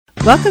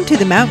Welcome to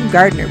The Mountain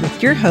Gardener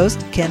with your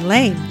host, Ken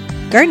Lane.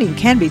 Gardening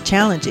can be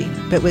challenging,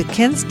 but with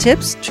Ken's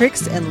tips,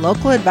 tricks, and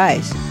local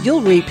advice,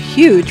 you'll reap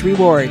huge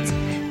rewards.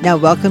 Now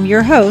welcome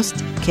your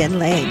host, Ken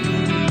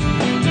Lane.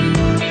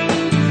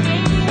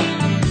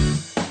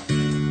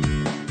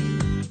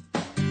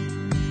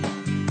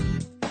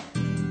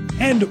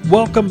 And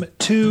welcome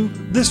to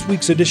this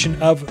week's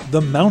edition of The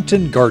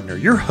Mountain Gardener.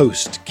 Your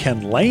host,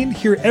 Ken Lane,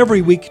 here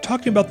every week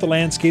talking about the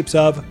landscapes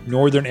of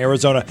northern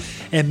Arizona.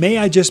 And may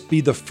I just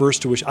be the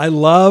first to wish, I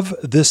love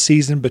this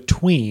season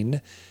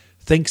between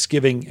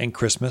Thanksgiving and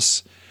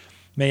Christmas.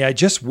 May I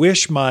just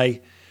wish my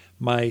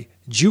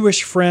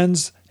Jewish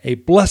friends a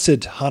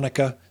blessed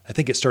Hanukkah. I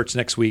think it starts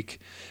next week.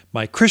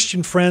 My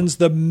Christian friends,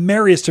 the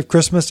merriest of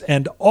Christmas,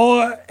 and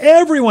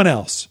everyone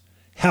else,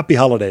 happy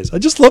holidays. I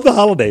just love the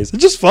holidays.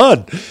 It's just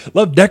fun.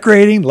 Love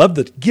decorating, love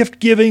the gift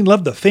giving,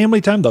 love the family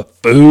time, the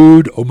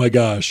food. Oh my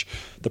gosh.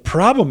 The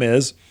problem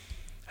is,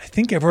 I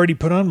think I've already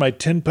put on my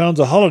 10 pounds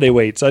of holiday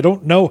weights. I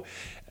don't know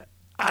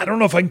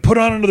if I can put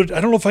on another,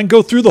 I don't know if I can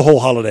go through the whole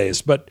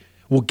holidays, but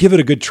we'll give it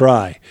a good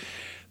try.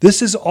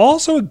 This is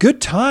also a good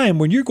time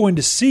when you're going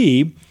to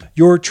see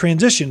your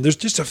transition. There's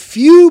just a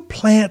few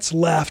plants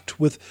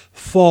left with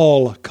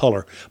fall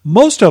color.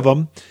 Most of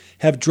them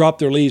have dropped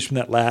their leaves from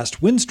that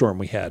last windstorm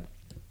we had.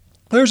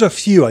 There's a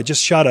few. I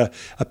just shot a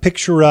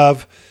picture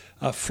of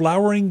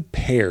flowering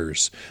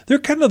pears. They're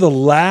kind of the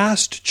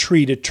last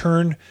tree to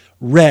turn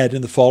red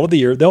in the fall of the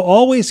year. They'll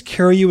always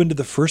carry you into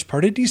the first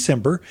part of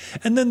December,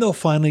 and then they'll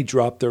finally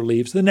drop their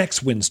leaves. The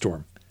next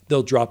windstorm,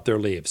 they'll drop their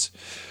leaves.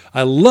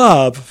 I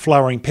love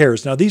flowering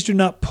pears. Now, these do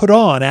not put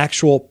on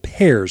actual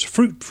pears,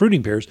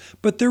 fruiting pears,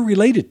 but they're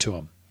related to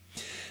them.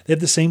 They have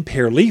the same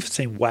pear leaf,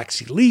 same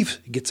waxy leaf.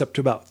 It gets up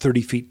to about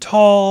 30 feet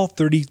tall,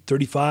 30,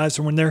 35,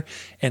 somewhere in there,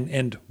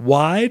 and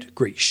wide,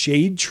 great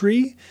shade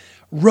tree,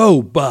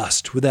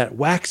 robust with that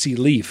waxy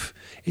leaf.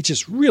 It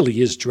just really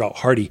is drought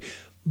hardy.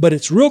 But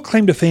its real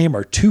claim to fame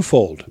are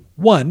twofold.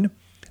 One,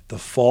 the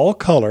fall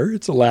color.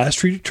 It's the last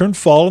tree to turn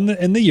fall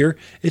in the year.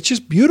 It's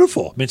just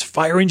beautiful. I mean, it's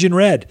fire engine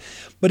red.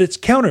 But it's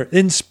counter.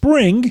 In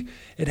spring,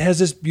 it has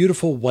this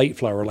beautiful white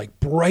flower, like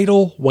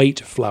bridal white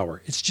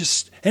flower.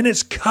 And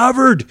it's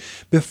covered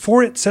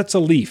before it sets a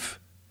leaf.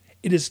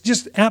 It is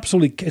just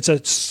absolutely, it's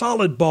a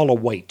solid ball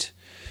of white.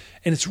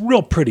 And it's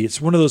real pretty.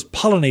 It's one of those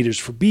pollinators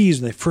for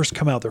bees when they first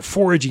come out. They're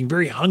foraging,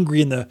 very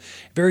hungry in the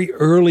very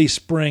early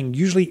spring,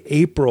 usually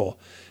April,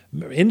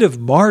 end of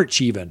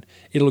March even.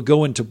 It'll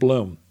go into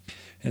bloom.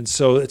 And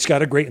so it's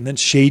got a great, and then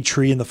shade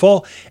tree in the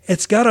fall.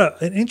 It's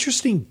got an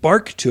interesting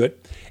bark to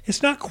it.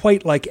 It's not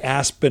quite like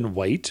aspen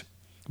white,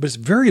 but it's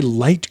very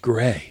light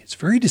gray. It's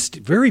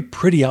very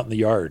pretty out in the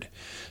yard.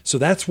 So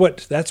that's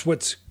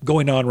what's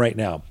going on right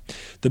now.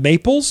 The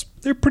maples,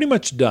 they're pretty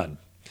much done.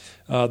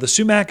 The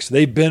sumacs,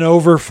 they've been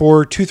over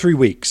for 2-3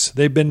 weeks.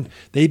 They've been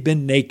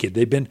naked.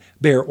 They've been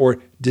bare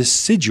or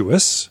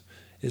deciduous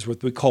is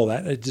what we call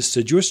that. A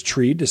deciduous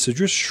tree,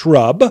 deciduous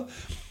shrub.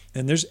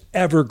 And there's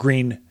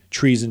evergreen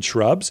trees and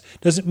shrubs.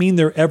 Doesn't mean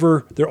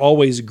they're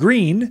always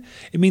green.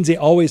 It means they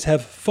always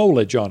have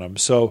foliage on them.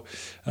 So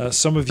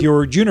some of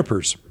your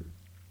junipers,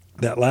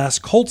 that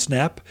last cold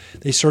snap,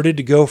 they started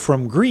to go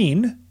from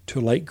green to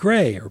light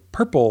gray or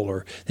purple,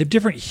 or they have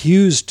different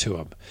hues to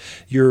them.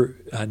 Your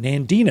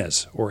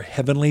nandinas or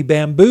heavenly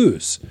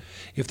bamboos,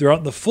 if they're out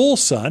in the full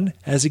sun,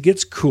 as it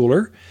gets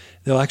cooler,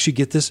 they'll actually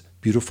get this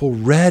beautiful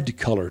red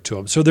color to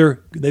them. So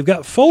they've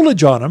got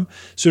foliage on them,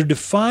 so they're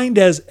defined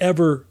as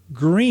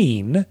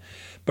evergreen.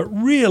 But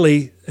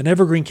really, an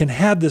evergreen can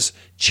have this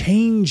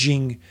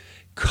changing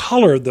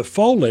color, the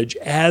foliage,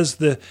 as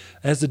the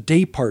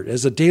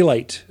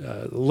daylight,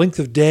 length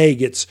of day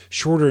gets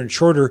shorter and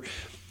shorter.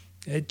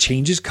 It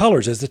changes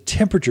colors as the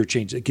temperature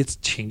changes. It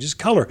changes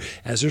color.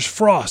 As there's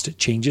frost, it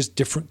changes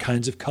different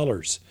kinds of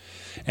colors.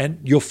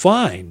 And you'll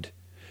find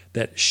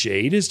that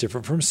shade is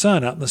different from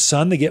sun. Out in the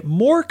sun, they get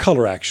more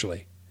color,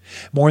 actually.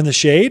 More in the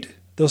shade,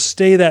 they'll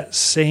stay that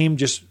same,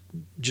 just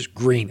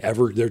green.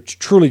 They're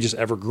truly just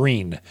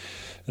evergreen.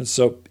 And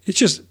so it's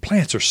just,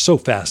 plants are so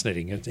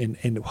fascinating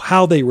in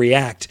how they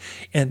react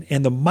and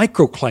the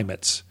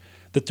microclimates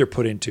that they're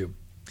put into.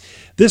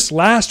 This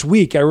last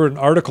week, I wrote an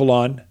article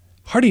on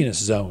hardiness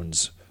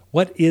zones.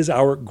 What is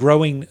our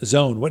growing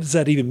zone? What does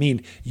that even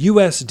mean?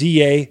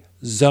 USDA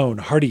zone,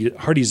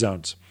 hardy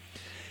zones.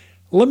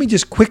 Let me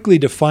just quickly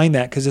define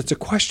that because it's a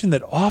question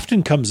that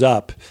often comes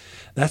up.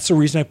 That's the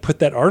reason I put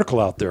that article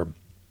out there.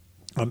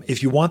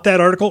 If you want that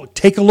article,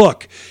 take a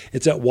look.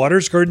 It's at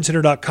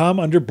watersgardencenter.com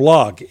under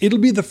blog. It'll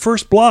be the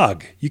first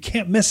blog. You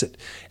can't miss it.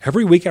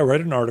 Every week I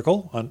write an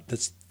article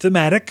that's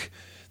thematic,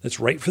 that's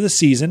right for the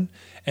season,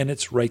 and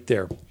it's right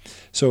there.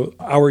 So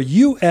our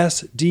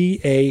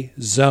USDA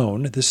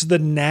zone, this is the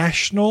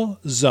national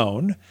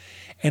zone,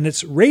 and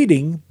it's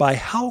rating by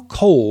how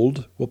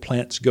cold will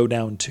plants go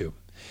down to.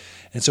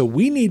 And so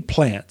we need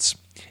plants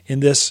in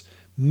this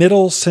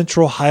middle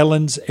central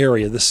highlands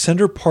area, the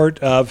center part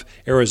of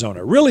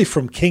Arizona, really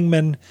from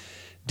Kingman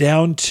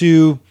down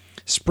to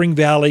Spring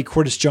Valley,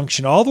 Cordes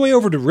Junction, all the way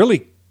over to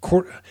really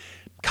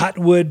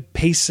Cottonwood,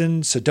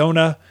 Payson,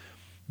 Sedona.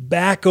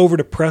 back over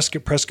to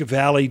Prescott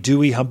Valley,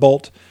 Dewey,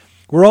 Humboldt.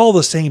 We're all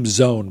the same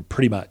zone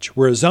pretty much.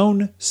 We're a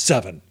zone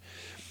 7.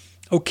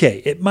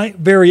 Okay, it might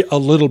vary a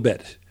little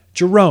bit.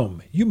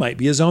 Jerome, you might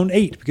be a zone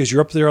 8 because you're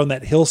up there on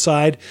that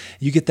hillside.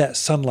 You get that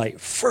sunlight,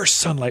 first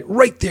sunlight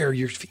right there.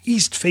 You're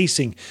east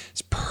facing.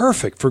 It's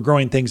perfect for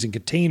growing things in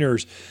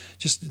containers.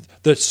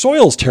 Just the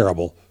soil's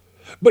terrible,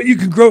 but you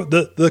can grow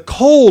the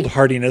cold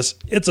hardiness.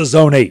 It's a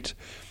zone 8.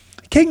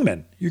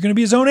 Kingman, you're going to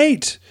be a zone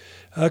 8.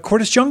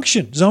 Cordes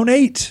Junction, zone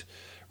 8.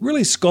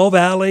 Really, Skull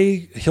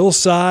Valley,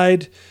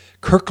 Hillside,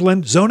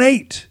 Kirkland, zone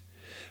 8.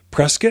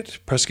 Prescott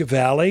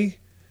Valley,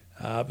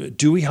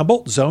 Dewey,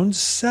 Humboldt, zone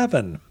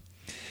 7.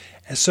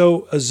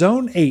 So a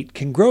zone 8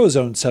 can grow a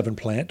zone 7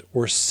 plant,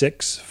 or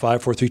 6,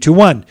 5, 4, 3, 2,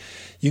 1.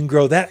 You can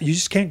grow that. You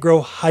just can't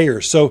grow higher.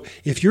 So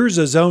if yours is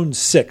a zone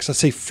 6, let's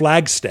say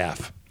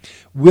Flagstaff,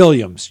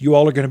 Williams, you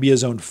all are going to be a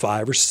zone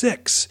 5 or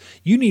 6.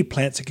 You need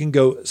plants that can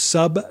go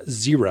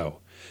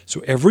sub-zero.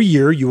 So every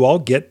year you all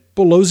get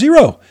below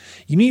 0.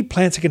 You need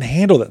plants that can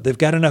handle that. They've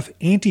got enough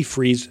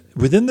antifreeze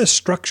within the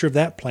structure of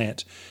that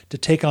plant to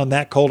take on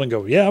that cold and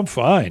go, yeah, I'm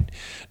fine.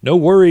 No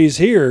worries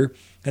here.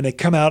 And they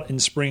come out in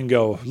spring and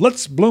go,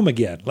 let's bloom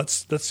again.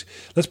 Let's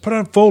put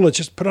on foliage.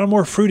 Just put on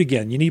more fruit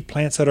again. You need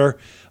plants that are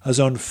a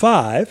zone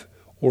 5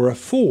 or a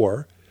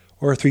 4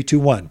 or a 3, 2,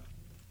 1.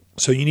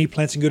 So you need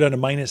plants that can go down to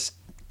minus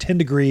 10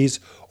 degrees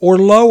or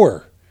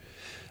lower.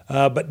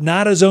 But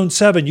not a zone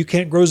 7. You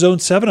can't grow zone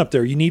 7 up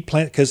there. You need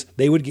plants because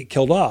they would get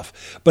killed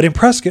off. But in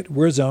Prescott,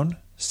 we're a zone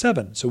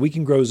 7. So we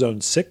can grow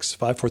zone 6,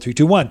 5, 4, 3,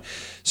 2, 1.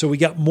 So we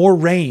got more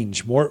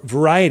range, more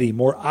variety,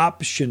 more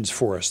options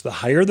for us. The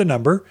higher the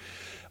number.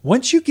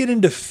 Once you get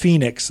into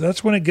Phoenix,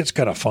 that's when it gets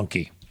kind of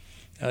funky.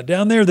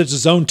 Down there's a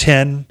zone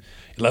 10,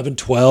 11,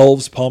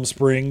 12s, Palm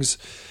Springs.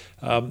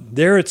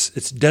 There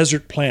it's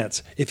desert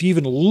plants. If you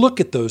even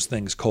look at those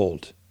things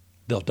cold,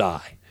 they'll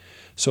die.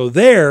 So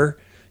there,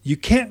 you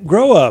can't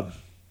grow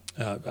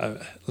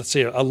let's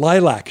say a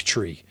lilac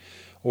tree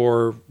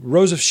or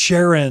Rose of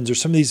Sharon's or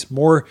some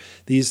of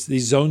these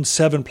zone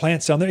 7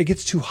 plants down there. It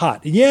gets too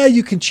hot. And yeah,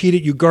 you can cheat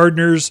it, you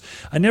gardeners.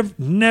 I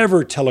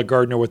never tell a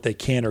gardener what they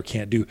can or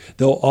can't do.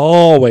 They'll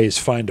always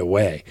find a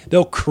way.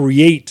 They'll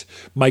create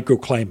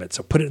microclimates.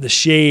 They'll put it in the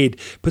shade,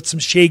 put some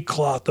shade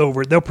cloth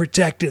over it. They'll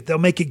protect it. They'll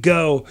make it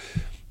go.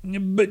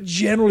 But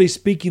generally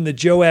speaking, the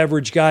Joe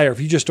average guy, or if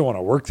you just don't want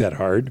to work that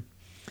hard,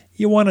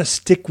 you want to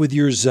stick with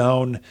your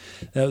zone.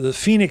 The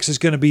Phoenix is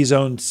going to be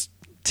zone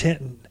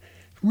 10,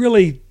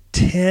 really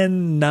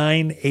 10,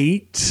 9,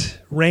 8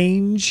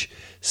 range.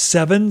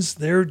 7s,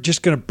 they're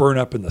just going to burn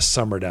up in the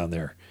summer down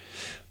there.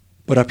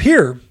 But up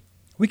here,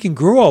 we can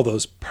grow all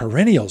those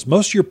perennials.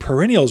 Most of your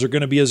perennials are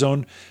going to be a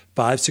zone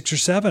 5, 6, or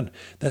 7.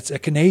 That's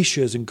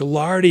echinaceas and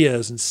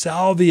gaillardias and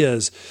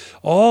salvias,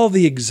 all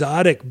the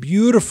exotic,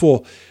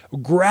 beautiful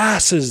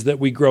grasses that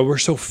we grow. We're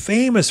so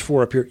famous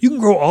for up here. You can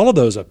grow all of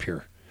those up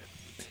here.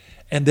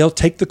 And they'll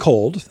take the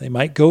cold. They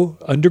might go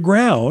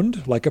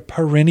underground like a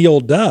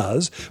perennial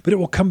does, but it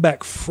will come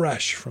back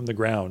fresh from the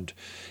ground.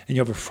 And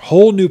you have a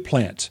whole new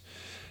plant.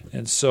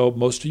 And so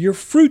most of your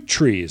fruit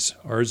trees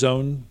are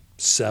zone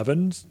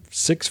 7,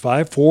 6,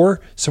 5,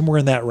 4, somewhere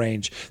in that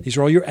range. These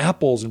are all your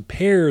apples and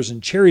pears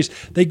and cherries.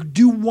 They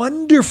do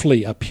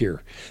wonderfully up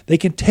here. They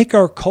can take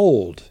our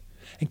cold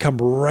and come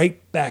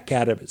right back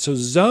out of it. So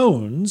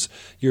zones,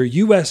 your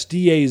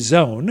USDA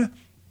zone,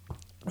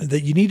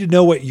 that you need to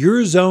know what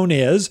your zone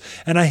is.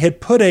 And I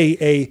had put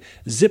a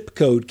zip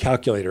code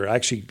calculator. I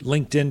actually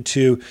linked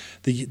into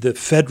the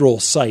federal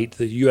site,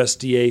 the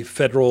USDA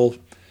federal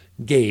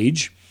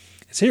gauge.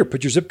 It's here,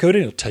 put your zip code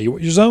in. It'll tell you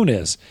what your zone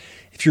is.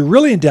 If you're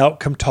really in doubt,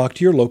 come talk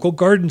to your local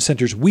garden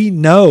centers. We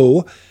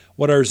know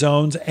what our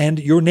zones, and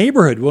your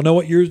neighborhood will know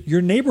what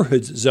your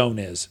neighborhood's zone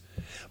is.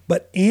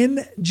 But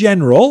in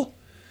general,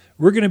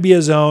 we're going to be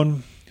a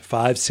zone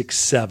 5, 6,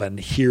 7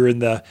 here in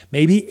the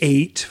maybe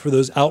 8 for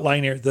those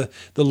outlying areas,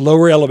 the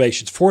lower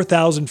elevations,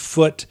 4,000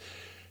 foot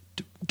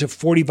to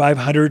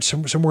 4,500,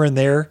 somewhere in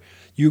there.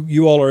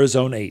 You all are a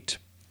zone 8.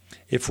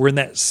 If we're in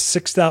that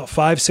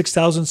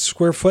 6,000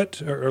 square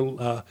foot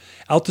or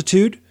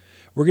altitude,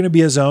 we're going to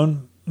be a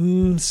zone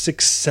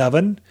 6,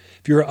 7.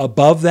 If you're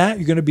above that,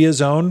 you're going to be a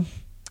zone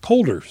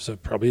colder, so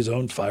probably a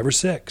zone 5 or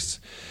 6.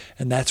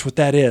 And that's what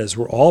that is.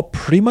 We're all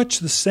pretty much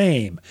the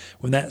same.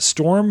 When that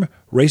storm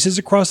races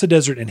across the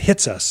desert and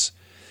hits us,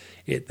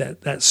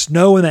 that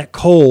snow and that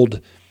cold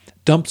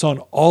dumps on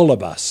all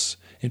of us.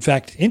 In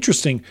fact,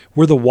 interesting,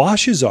 where the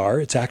washes are,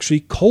 it's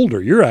actually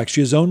colder. You're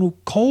actually a zone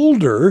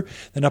colder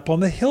than up on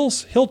the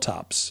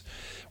hilltops.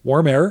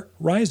 Warm air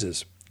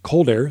rises.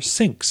 Cold air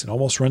sinks and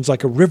almost runs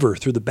like a river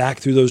through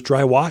those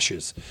dry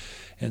washes.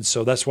 And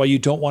so that's why you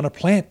don't want to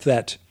plant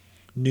that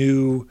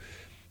new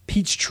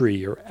peach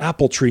tree or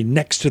apple tree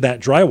next to that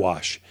dry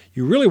wash.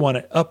 You really want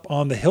it up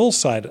on the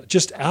hillside,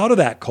 just out of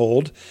that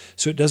cold,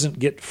 so it doesn't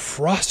get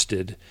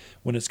frosted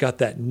when it's got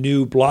that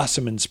new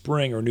blossom in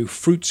spring or new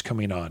fruits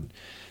coming on.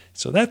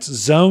 So that's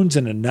zones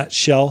in a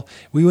nutshell.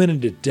 We went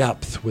into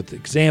depth with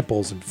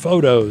examples and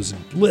photos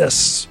and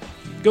lists.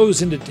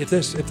 Goes into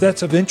if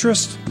that's of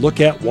interest,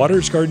 look at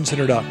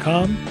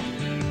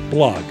watersgardencenter.com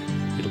blog.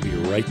 It'll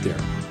right there.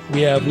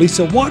 We have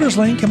Lisa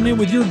Waterslane coming in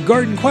with your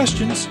garden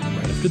questions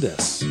right after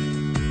this.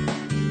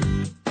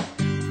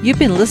 You've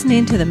been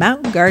listening to The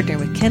Mountain Gardener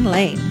with Ken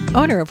Lane,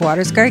 owner of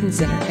Waters Garden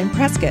Center in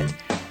Prescott.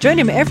 Join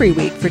him every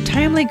week for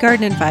timely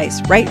garden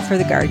advice right for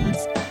the gardens.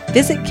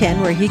 Visit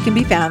Ken where he can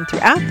be found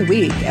throughout the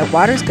week at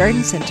Waters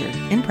Garden Center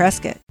in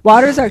Prescott.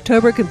 Waters'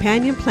 October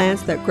companion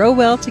plants that grow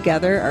well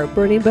together are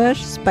burning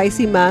bush,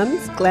 spicy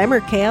mums,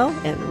 glamour kale,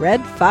 and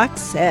red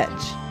fox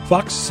sedge.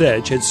 Fox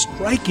sedge has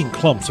striking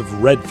clumps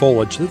of red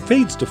foliage that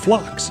fades to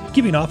phlox,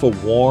 giving off a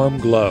warm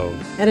glow.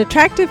 An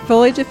attractive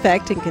foliage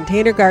effect in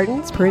container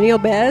gardens, perennial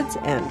beds,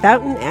 and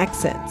fountain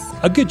accents.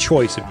 A good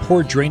choice in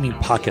poor draining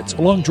pockets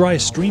along dry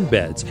stream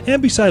beds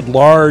and beside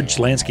large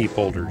landscape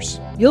boulders.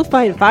 You'll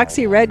find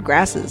foxy red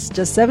grasses,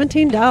 just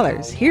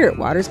 $17 here at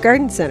Waters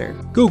Garden Center.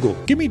 Google,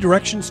 give me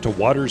directions to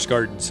Waters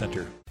Garden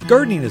Center.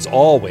 Gardening has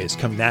always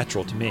come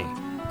natural to me.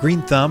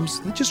 Green thumbs,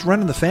 they just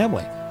run in the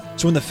family.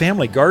 So when the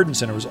Family Garden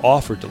Center was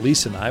offered to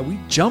Lisa and I, we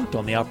jumped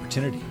on the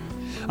opportunity.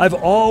 I've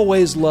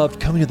always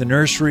loved coming to the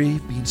nursery,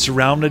 being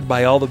surrounded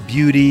by all the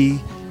beauty,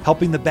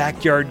 helping the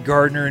backyard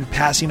gardener, and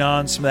passing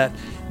on some of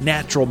that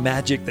natural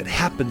magic that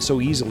happens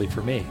so easily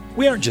for me.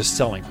 We aren't just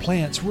selling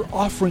plants, we're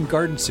offering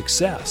garden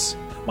success.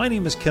 My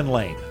name is Ken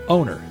Lane,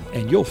 owner,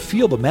 and you'll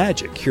feel the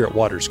magic here at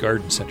Waters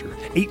Garden Center,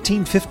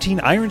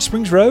 1815 Iron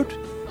Springs Road,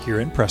 here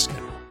in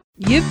Prescott.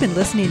 You've been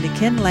listening to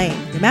Ken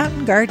Lane, the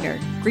Mountain Gardener.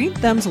 Green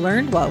thumbs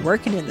learned while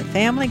working in the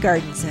Family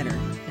Garden Center.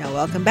 Now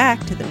welcome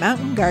back to the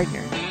Mountain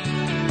Gardener.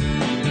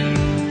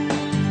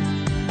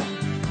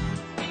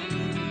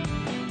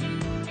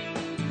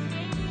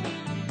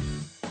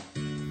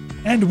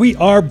 And we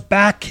are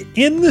back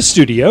in the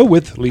studio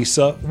with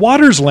Lisa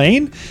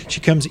Waterslane. She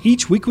comes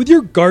each week with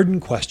your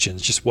garden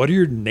questions. Just what are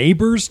your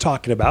neighbors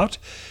talking about?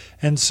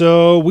 And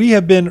so we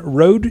have been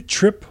road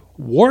trip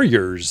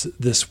warriors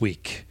this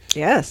week.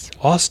 Yes.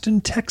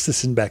 Austin,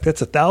 Texas and back. That's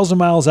 1,000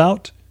 miles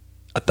out,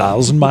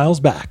 1,000 miles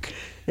back.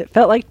 It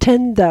felt like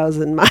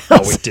 10,000 miles.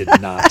 Oh, it did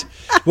not.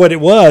 What it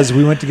was,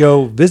 we went to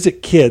go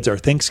visit kids, our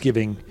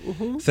Thanksgiving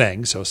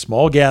thing. So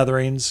small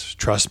gatherings.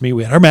 Trust me,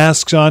 we had our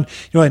masks on.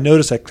 I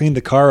noticed I cleaned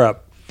the car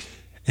up.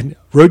 And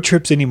road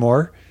trips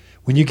anymore,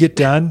 when you get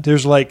done,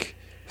 there's like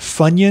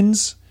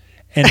Funyuns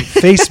and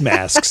face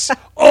masks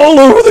all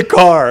over the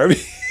car. I mean,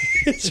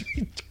 it's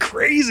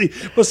crazy.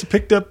 Must have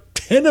picked up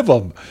 10 of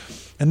them.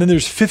 And then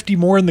there's 50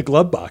 more in the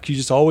glove box. You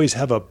just always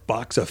have a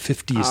box of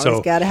 50. Always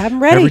so got to have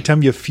them ready. Every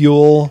time you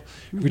fuel,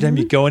 every time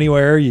you go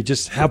anywhere, you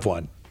just have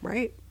one.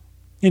 Right.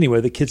 Anyway,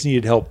 the kids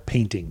needed help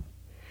painting.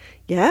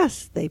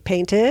 Yes, they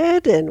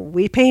painted and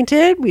we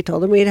painted. We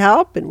told them we'd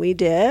help and we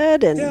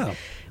did. And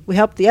we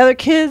helped the other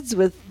kids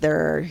with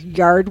their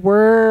yard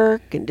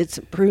work and did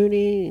some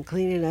pruning and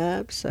cleaning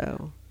up.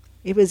 So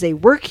it was a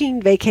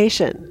working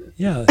vacation.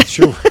 Yeah,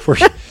 sure.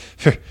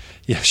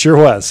 Yeah, sure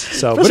was.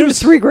 So, but it was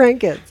 3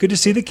 grandkids. Good to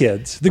see the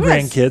kids, the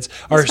grandkids.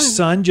 Our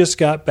son just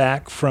got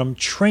back from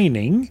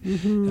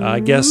training.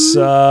 I guess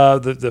I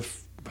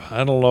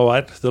don't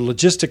know. The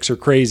logistics are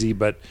crazy,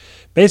 but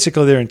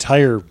basically their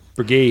entire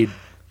brigade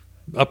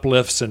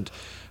uplifts and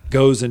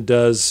goes and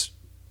does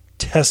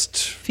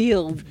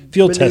field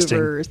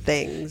testing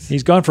things.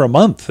 He's gone for a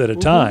month at a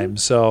time.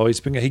 So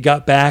he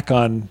got back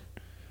on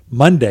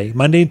Monday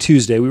and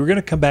Tuesday. We were going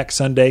to come back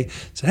Sunday.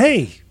 Said,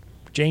 hey,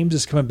 James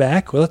is coming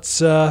back. Well,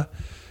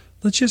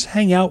 let's just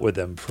hang out with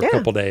him for a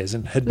couple days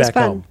and head back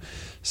home.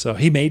 So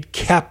he made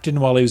captain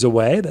while he was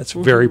away. That's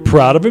very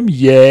proud of him.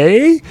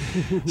 Yay.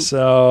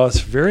 So it's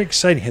very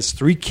exciting. He has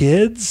 3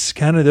 kids.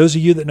 Kind of those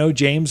of you that know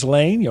James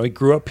Lane, he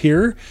grew up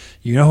here.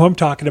 You know who I'm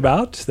talking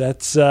about.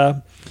 That's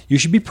you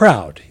should be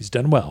proud. He's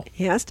done well.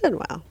 He has done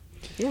well.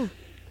 Yeah.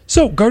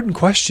 So garden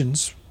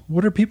questions.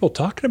 What are people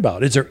talking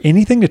about? Is there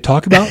anything to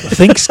talk about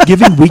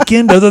Thanksgiving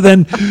weekend other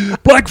than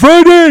Black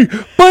Friday?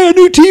 Buy a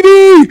new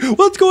TV.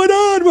 What's going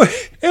on?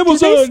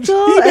 Amazon,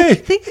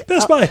 eBay,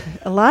 Best Buy.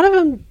 A lot of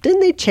them, didn't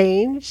they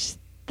change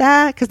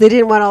that? Because they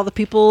didn't want all the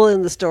people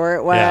in the store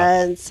at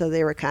once. So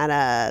they were kind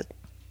of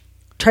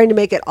trying to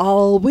make it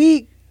all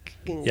week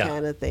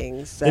kind of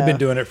thing. So. They've been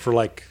doing it for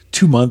like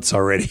 2 months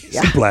already.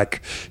 Yeah.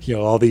 Black,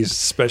 all these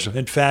special.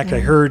 In fact, I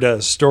heard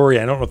a story.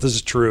 I don't know if this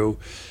is true.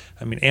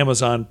 I mean,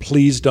 Amazon,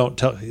 please don't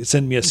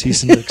send me a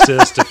cease and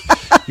desist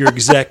if your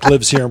exec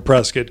lives here in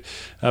Prescott.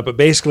 But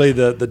basically,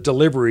 the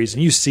deliveries,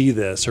 and you see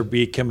this, are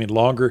becoming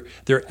longer.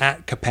 They're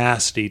at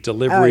capacity.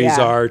 Deliveries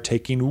are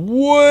taking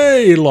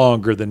way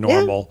longer than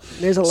normal. Yeah.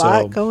 There's a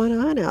lot going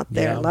on out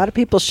there. A lot of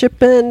people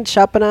shopping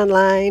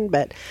online,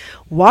 but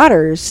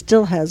Waters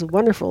still has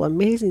wonderful,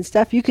 amazing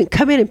stuff you can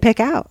come in and pick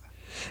out.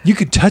 You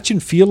can touch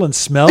and feel and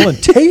smell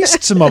and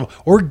taste some of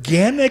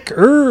organic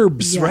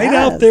herbs right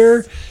out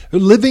there.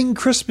 Living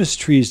Christmas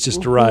trees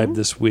just arrived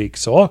this week.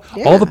 So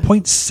all the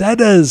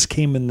poinsettias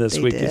came in this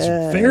week.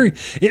 Did.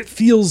 It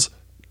feels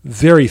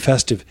very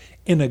festive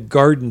in a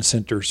garden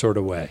center sort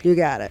of way. You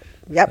got it.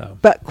 Yep.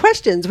 But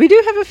questions. We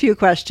do have a few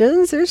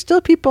questions. There's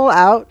still people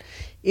out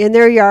in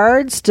their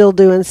yards still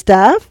doing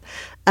stuff.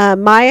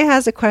 Maya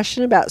has a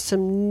question about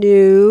some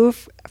new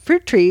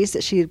fruit trees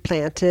that she had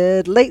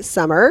planted late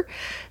summer.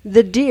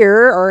 The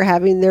deer are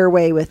having their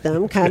way with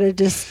them, kind of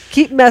just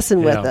keep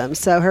messing with them.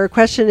 So her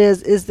question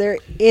is there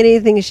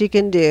anything she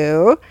can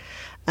do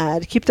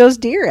to keep those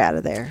deer out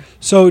of there?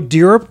 So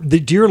the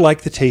deer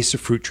like the taste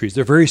of fruit trees.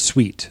 They're very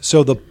sweet.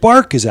 So the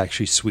bark is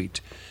actually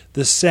sweet.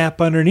 The sap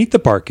underneath the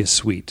bark is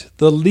sweet.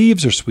 The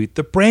leaves are sweet.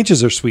 The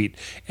branches are sweet.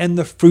 And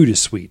the fruit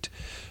is sweet.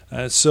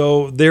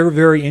 So they're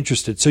very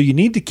interested. So you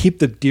need to keep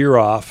the deer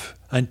off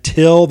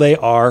until they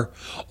are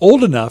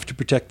old enough to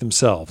protect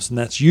themselves. And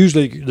that's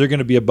usually, they're going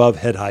to be above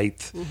head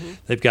height. Mm-hmm.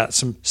 They've got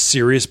some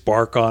serious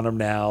bark on them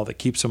now that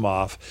keeps them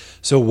off.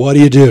 So what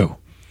do?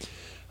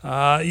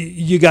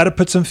 You got to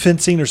put some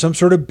fencing or some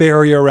sort of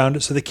barrier around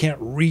it so they can't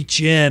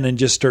reach in and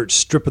just start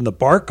stripping the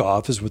bark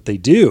off is what they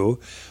do.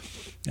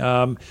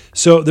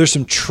 So there's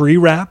some tree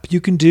wrap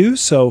you can do.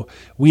 So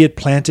we had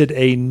planted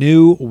a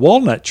new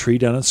walnut tree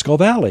down in Skull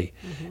Valley,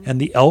 and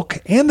the elk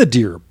and the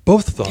deer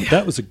both thought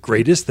that was the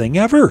greatest thing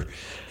ever.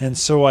 And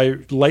so I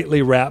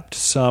lightly wrapped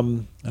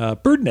some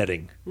bird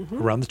netting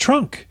around the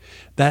trunk.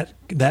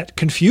 That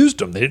confused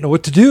them. They didn't know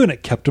what to do, and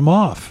it kept them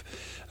off.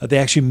 They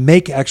actually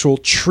make actual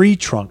tree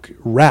trunk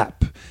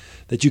wrap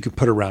that you can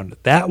put around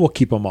it. That will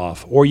keep them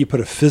off. Or you put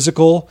a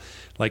physical,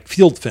 like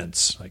field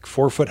fence, like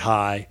 4 foot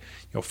high,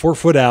 4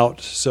 foot out,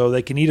 so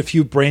they can eat a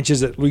few branches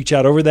that reach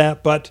out over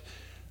that, but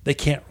they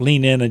can't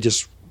lean in and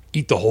just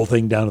eat the whole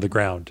thing down to the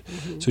ground.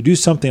 Mm-hmm. So do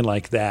something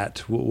like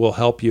that will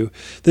help you.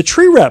 The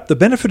tree wrap, the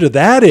benefit of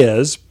that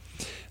is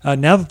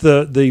now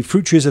that the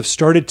fruit trees have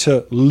started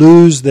to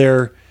lose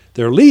their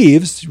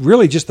leaves,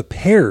 really just the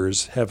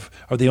pears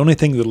are the only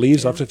thing that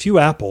leaves off a few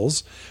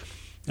apples.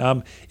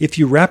 If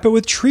you wrap it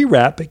with tree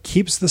wrap, it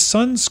keeps the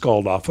sun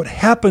scald off. What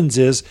happens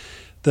is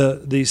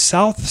the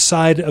south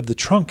side of the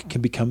trunk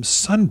can become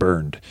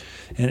sunburned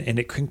and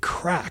it can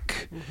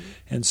crack. Mm-hmm.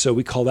 And so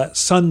we call that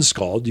sun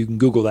scald. You can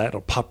Google that.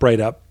 It'll pop right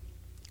up.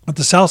 At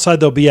the south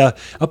side, there'll be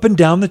up and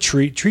down the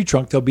tree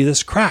trunk, there'll be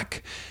this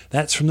crack.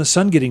 That's from the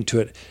sun getting to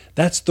it.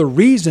 That's the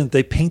reason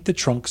they paint the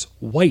trunks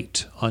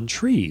white on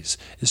trees,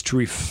 is to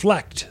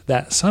reflect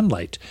that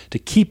sunlight,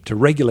 to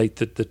regulate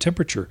the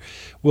temperature.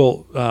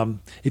 Well,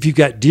 if you've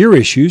got deer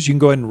issues, you can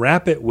go ahead and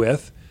wrap it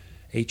with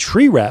a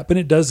tree wrap, and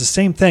it does the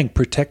same thing,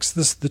 protects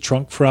the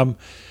trunk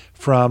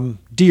from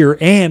deer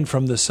and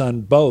from the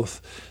sun both.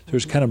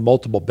 There's kind of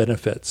multiple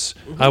benefits.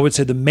 Mm-hmm. I would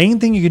say the main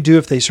thing you can do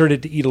if they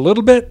started to eat a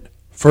little bit,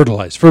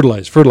 fertilize.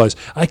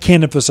 I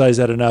can't emphasize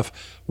that enough.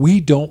 We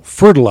don't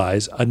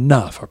fertilize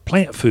enough our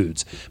plant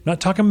foods. I'm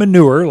not talking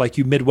manure like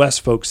you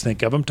Midwest folks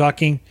think of. I'm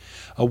talking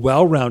a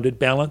well-rounded,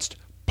 balanced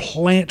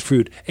plant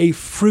food, a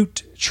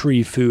fruit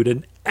tree food,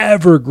 an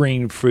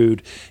evergreen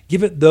food.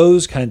 Give it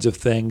those kinds of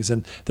things,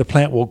 and the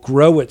plant will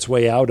grow its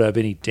way out of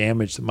any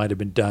damage that might have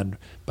been done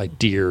by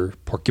deer,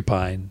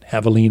 porcupine,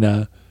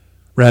 javelina,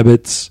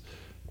 rabbits.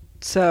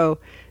 So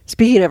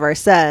speaking of our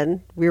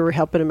son, we were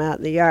helping him out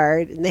in the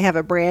yard, and they have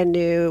a brand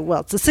new,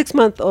 it's a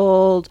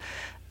 6-month-old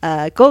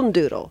golden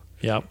doodle.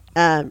 Yep.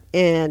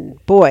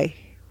 And boy,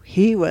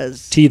 he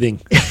was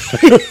teething.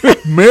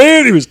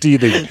 Man, he was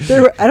teething.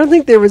 I don't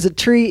think there was a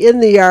tree in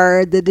the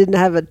yard that didn't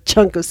have a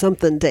chunk of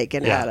something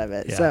taken out of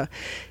it. Yeah. So,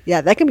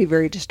 that can be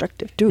very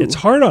destructive too. It's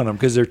hard on them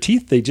because their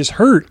teeth, they just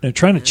hurt. They're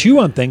trying to chew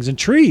on things. And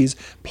trees,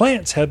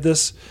 plants have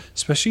this,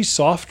 especially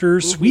softer,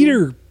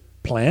 sweeter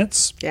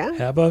plants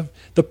have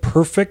the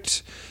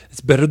perfect. It's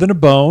better than a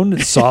bone.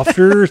 It's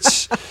softer.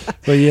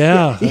 He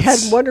had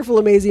wonderful,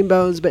 amazing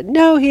bones, but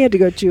no, he had to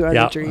go chew on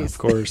the trees. Of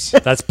course.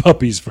 That's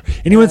puppies.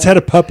 Anyone's had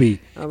a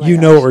puppy,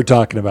 know what we're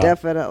talking about.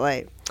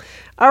 Definitely.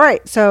 All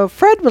right. So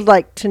Fred would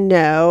like to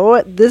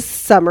know, this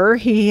summer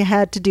he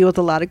had to deal with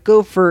a lot of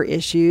gopher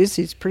issues.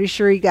 He's pretty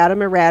sure he got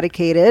them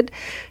eradicated.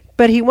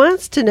 But he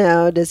wants to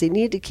know, does he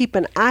need to keep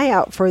an eye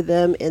out for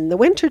them in the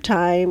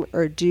wintertime,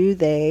 or do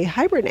they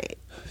hibernate?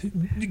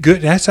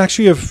 Good. That's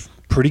actually a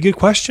pretty good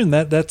question.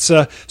 That's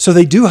so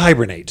they do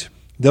hibernate.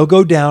 They'll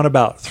go down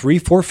about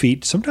 3-4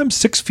 feet, sometimes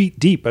 6 feet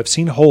deep. I've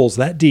seen holes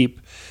that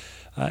deep,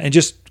 and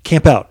just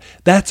camp out.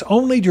 That's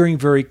only during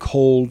very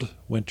cold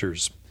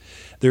winters.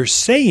 They're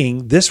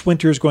saying this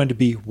winter is going to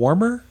be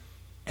warmer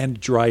and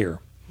drier.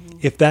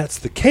 If that's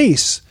the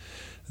case,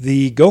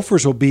 the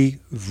gophers will be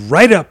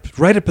right up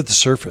at the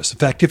surface. In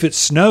fact, if it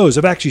snows,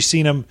 I've actually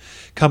seen them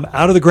come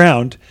out of the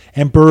ground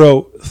and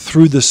burrow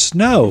through the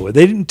snow.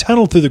 They didn't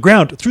tunnel through the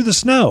ground. Through the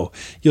snow,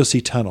 you'll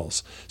see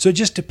tunnels. So it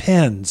just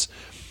depends.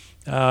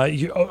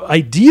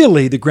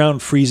 Ideally, the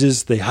ground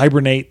freezes. They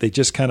hibernate. They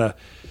just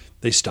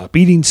they stop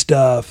eating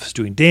stuff, it's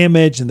doing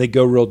damage, and they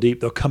go real deep.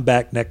 They'll come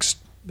back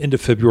into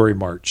February,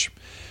 March.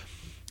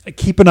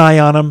 Keep an eye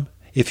on them.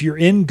 If you're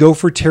in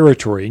gopher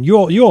territory, and you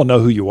all know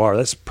who you are,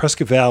 that's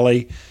Prescott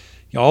Valley,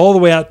 all the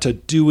way out to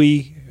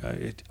Dewey,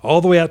 all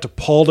the way out to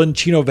Paulden,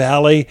 Chino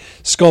Valley,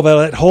 Skull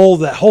Valley,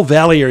 that whole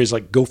valley area is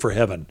like gopher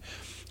heaven,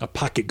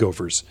 pocket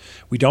gophers.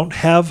 We don't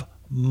have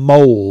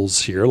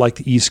moles here like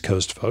the East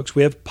Coast folks.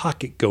 We have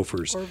pocket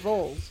gophers. Or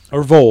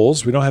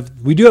voles. We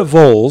do have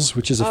voles,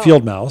 which is a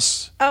field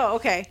mouse. Oh,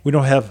 okay. We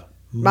don't have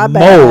My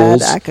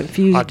moles. Bad. I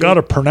confused I got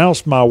to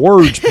pronounce my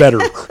words better.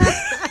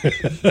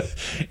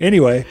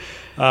 Anyway,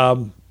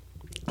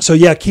 So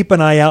yeah, keep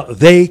an eye out.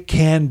 They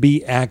can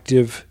be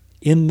active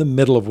in the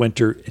middle of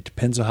winter. It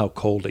depends on how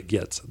cold it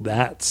gets.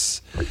 Pack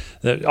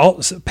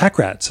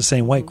rats the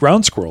same way.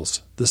 Ground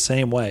squirrels the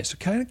same way. So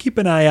kind of keep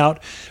an eye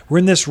out. We're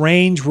in this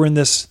range. We're in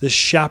this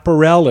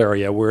chaparral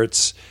area where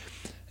it's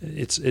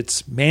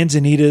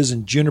manzanitas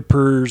and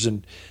junipers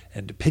and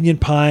pinyon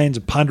pines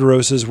and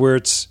ponderosas where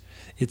it's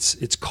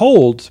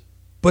cold,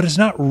 but it's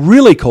not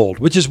really cold,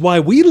 which is why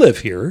we live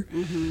here.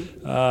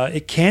 Mm-hmm.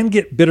 It can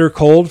get bitter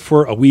cold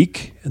for a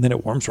week, and then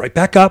it warms right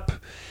back up.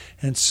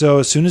 And so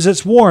as soon as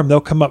it's warm,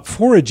 they'll come up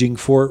foraging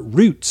for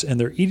roots, and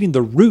they're eating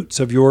the roots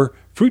of your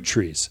fruit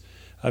trees,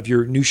 of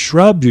your new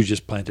shrubs you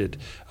just planted,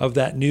 of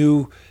that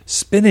new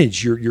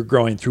spinach you're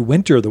growing through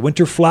winter, the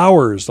winter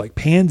flowers like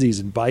pansies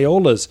and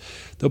violas.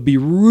 They'll be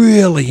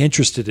really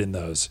interested in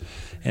those.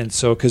 And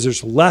so because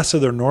there's less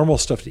of their normal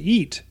stuff to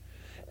eat,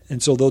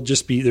 and so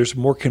there's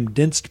more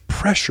condensed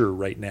pressure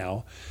right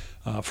now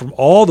from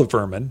all the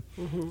vermin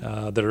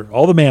that are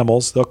all the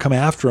mammals. They'll come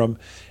after them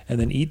and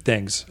then eat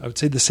things. I would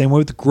say the same way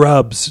with the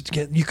grubs.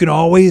 You can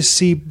always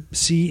see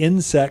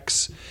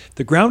insects. If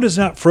the ground is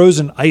not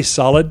frozen ice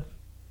solid,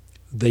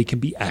 they can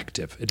be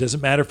active. It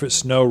doesn't matter if it's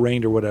snow,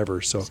 rain, or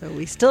whatever. So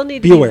we still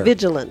need to be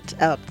vigilant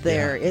out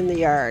there in the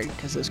yard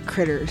because those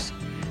critters.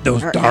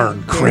 Those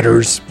darn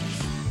critters.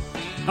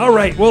 All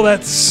right, well,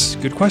 that's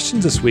good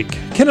questions this week.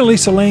 Ken and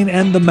Lisa Lane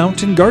and the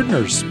Mountain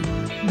Gardeners.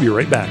 We'll be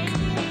right back.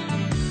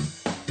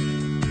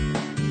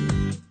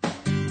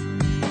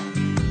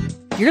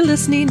 You're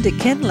listening to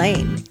Ken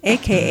Lane,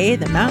 a.k.a.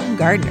 the Mountain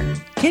Gardener.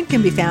 Ken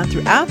can be found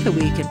throughout the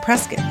week in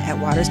Prescott at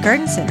Waters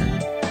Garden Center.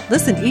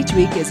 Listen each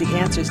week as he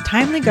answers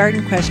timely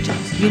garden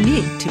questions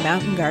unique to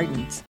mountain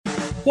gardens.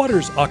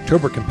 Waters'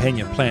 October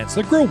companion plants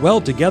that grow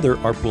well together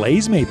are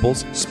blaze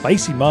maples,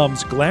 spicy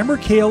mums, glamour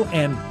kale,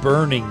 and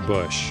burning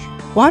bush.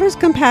 Waters'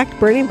 compact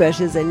burning bush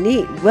is a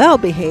neat,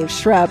 well-behaved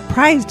shrub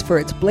prized for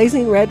its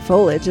blazing red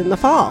foliage in the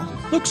fall.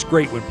 Looks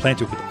great when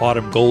planted with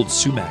autumn gold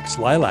sumacs,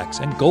 lilacs,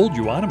 and gold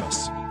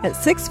euonymus. At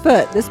 6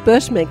 foot, this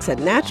bush makes a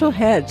natural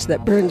hedge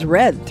that burns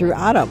red through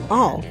autumn,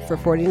 all for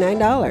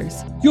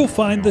 $49. You'll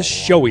find the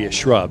showiest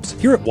shrubs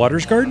here at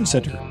Waters Garden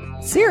Center.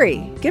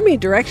 Siri, give me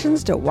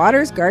directions to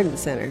Waters Garden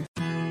Center.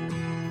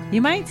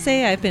 You might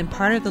say I've been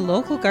part of the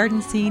local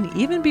garden scene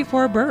even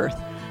before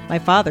birth. My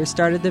father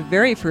started the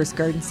very first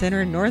garden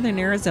center in northern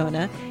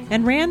Arizona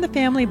and ran the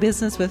family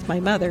business with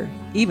my mother,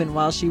 even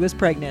while she was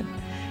pregnant.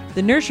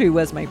 The nursery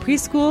was my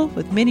preschool,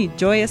 with many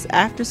joyous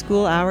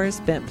after-school hours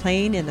spent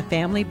playing in the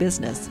family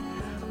business.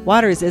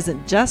 Waters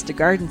isn't just a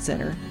garden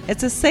center.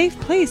 It's a safe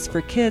place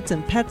for kids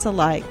and pets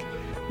alike.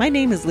 My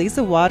name is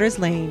Lisa Waters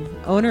Lane,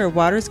 owner of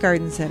Waters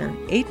Garden Center,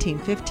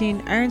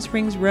 1815 Iron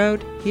Springs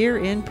Road, here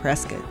in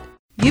Prescott.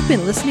 You've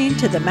been listening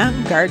to The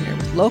Mountain Gardener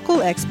with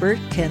local expert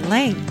Ken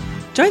Lane.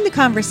 Join the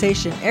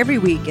conversation every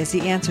week as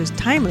he answers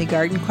timely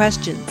garden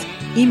questions.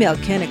 Email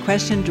Ken a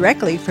question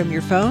directly from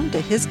your phone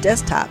to his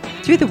desktop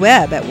through the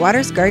web at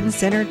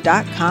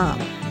watersgardencenter.com.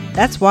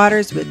 That's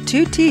Waters with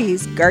 2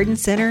 T's,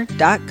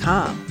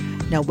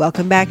 gardencenter.com. Now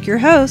welcome back your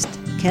host,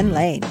 Ken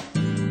Lane.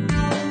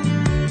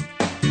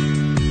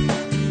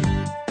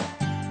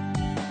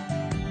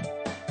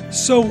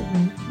 So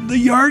the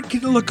yard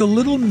can look a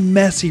little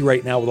messy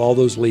right now with all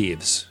those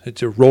leaves.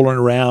 It's rolling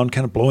around,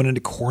 kind of blowing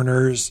into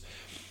corners.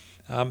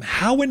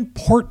 How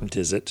important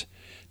is it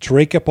to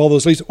rake up all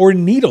those leaves or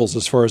needles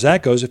as far as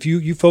that goes? If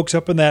you folks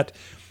up in that,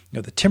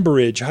 the Timber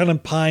Ridge,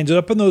 Highland Pines,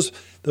 up in those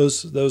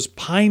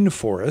pine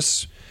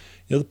forests,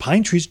 the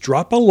pine trees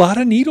drop a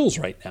lot of needles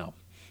right now.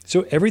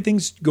 So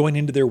everything's going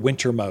into their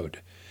winter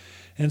mode.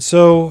 And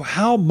so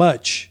how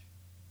much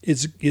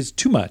is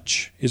too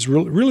much is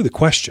really the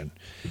question.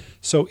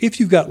 So if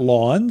you've got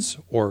lawns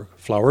or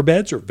flower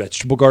beds or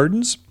vegetable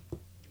gardens,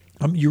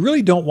 you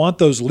really don't want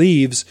those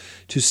leaves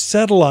to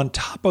settle on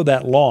top of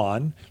that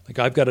lawn. Like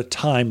I've got a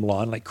thyme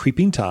lawn, like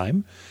creeping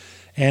thyme,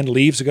 and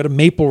leaves. I've got a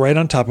maple right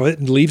on top of it,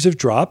 and leaves have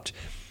dropped.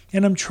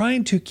 And I'm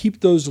trying to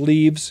keep those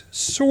leaves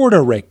sort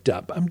of raked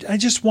up. I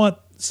just want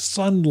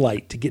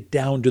sunlight to get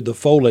down to the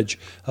foliage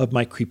of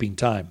my creeping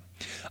thyme.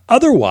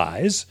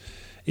 Otherwise,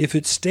 if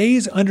it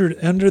stays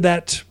under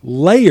that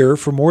layer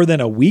for more than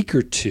a week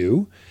or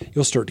two,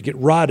 you'll start to get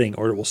rotting,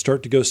 or it will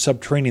start to go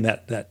subterranean.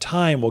 That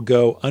thyme will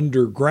go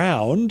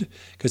underground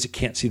because it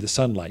can't see the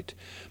sunlight.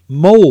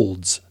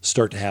 Molds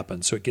start to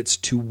happen, so it gets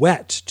too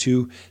wet,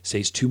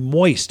 stays too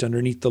moist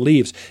underneath the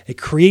leaves.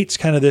 It creates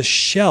kind of this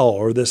shell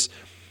or this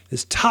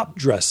top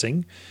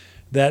dressing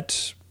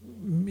that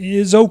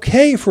is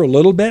okay for a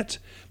little bit,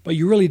 but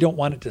you really don't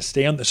want it to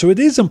stay on there. So it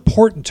is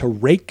important to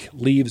rake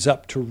leaves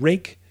up, to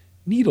rake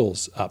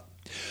needles up.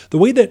 The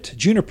way that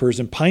junipers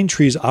and pine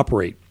trees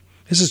operate,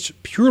 this is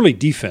purely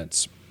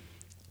defense.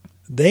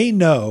 They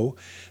know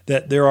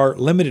that there are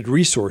limited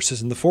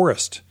resources in the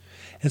forest.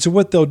 And so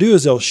what they'll do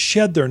is they'll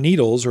shed their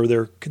needles or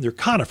their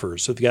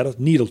conifers. So if you've got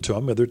a needle to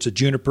them, whether it's a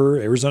juniper,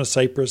 Arizona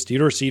cypress,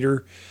 Theodore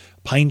cedar,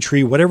 pine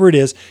tree, whatever it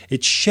is,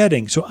 it's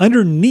shedding. So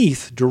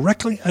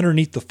directly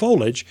underneath the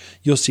foliage,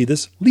 you'll see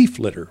this leaf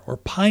litter or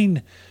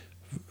pine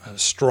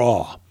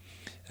straw,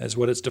 as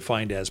what it's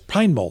defined as,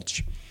 pine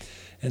mulch.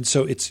 And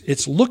so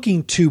it's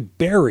looking to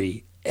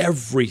bury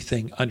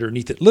everything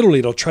underneath it. Literally,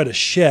 it'll try to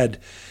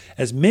shed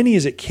as many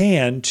as it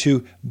can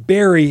to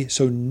bury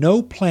so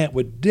no plant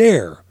would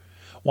dare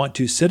want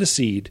to set a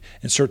seed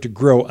and start to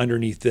grow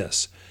underneath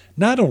this.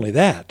 Not only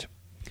that,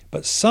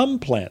 but some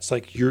plants,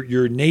 like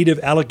your native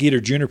alligator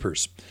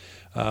junipers,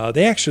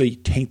 they actually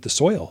taint the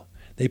soil.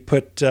 They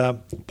put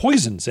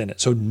poisons in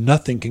it so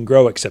nothing can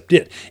grow except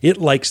it. It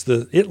likes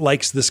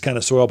this kind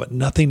of soil, but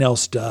nothing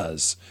else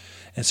does.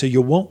 And so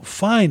you won't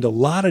find a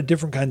lot of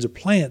different kinds of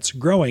plants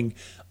growing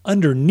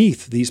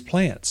underneath these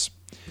plants.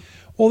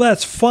 Well,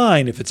 that's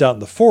fine if it's out in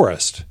the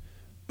forest.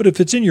 But if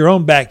it's in your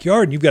own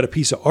backyard and you've got a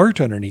piece of art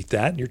underneath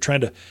that and you're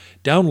trying to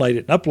downlight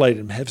it and uplight it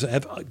and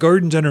have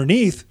gardens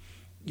underneath,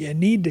 you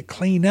need to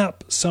clean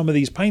up some of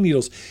these pine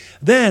needles.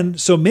 Then,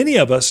 so many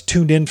of us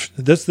tuned in,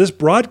 this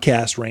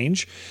broadcast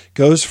range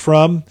goes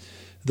from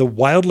the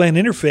wildland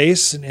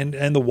interface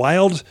and the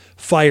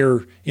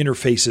wildfire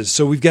interfaces.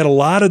 So we've got a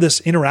lot of this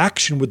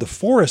interaction with the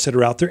forests that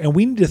are out there, and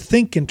we need to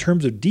think in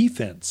terms of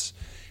defense.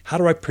 How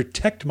do I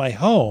protect my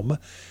home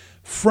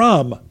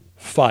from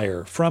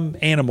fire, from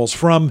animals,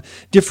 from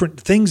different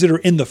things that are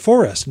in the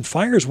forest? And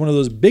fire is one of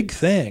those big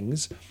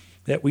things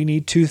that we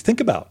need to think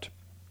about.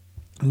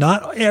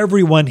 Not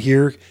everyone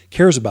here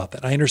cares about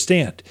that. I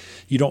understand.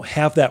 You don't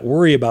have that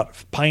worry about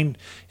pine,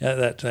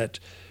 that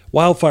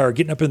wildfire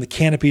getting up in the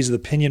canopies of the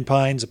pinyon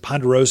pines, the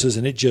ponderosas,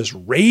 and it just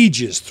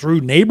rages through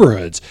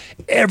neighborhoods.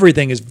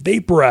 Everything is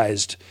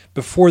vaporized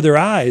before their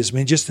eyes. I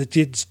mean, just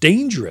it's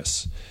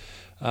dangerous.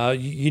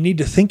 You need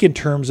to think in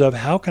terms of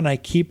how can I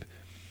keep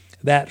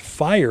that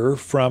fire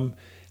from,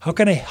 how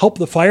can I help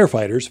the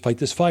firefighters fight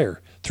this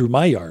fire through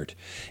my yard?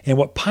 And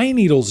what pine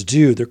needles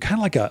do, they're kind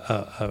of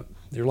like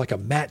they're like a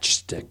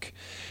matchstick.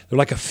 They're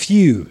like a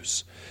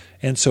fuse.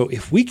 And so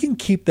if we can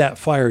keep that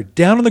fire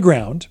down on the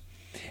ground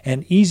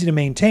and easy to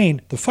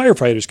maintain, the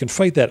firefighters can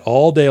fight that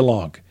all day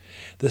long.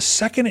 The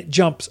second it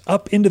jumps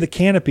up into the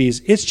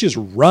canopies, it's just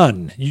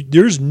run.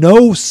 There's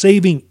no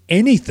saving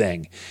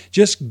anything.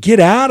 Just get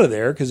out of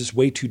there because it's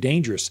way too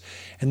dangerous.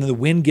 And then the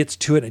wind gets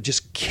to it and it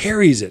just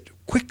carries it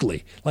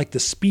quickly, like the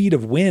speed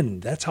of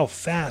wind. That's how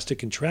fast it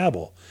can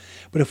travel.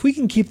 But if we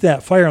can keep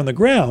that fire on the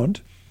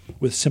ground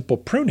with simple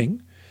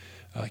pruning,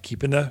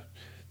 keeping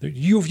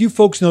you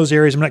folks in those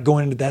areas, I'm not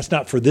going into, that's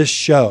not for this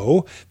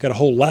show. Got a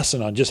whole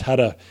lesson on just how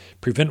to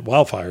prevent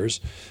wildfires,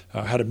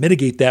 how to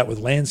mitigate that with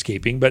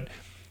landscaping. But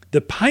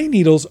the pine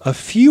needles, a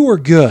few are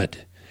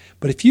good.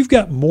 But if you've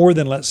got more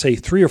than, let's say,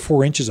 3 or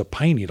 4 inches of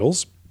pine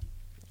needles,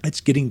 it's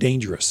getting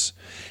dangerous.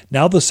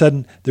 Now, all of a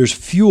sudden, there's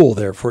fuel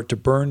there for it to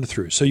burn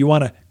through. So you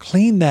want to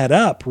clean that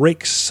up,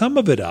 rake some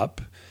of it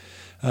up.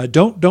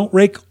 Don't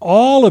rake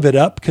all of it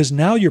up because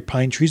now your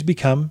pine trees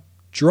become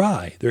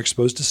dry. They're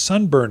exposed to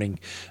sunburning,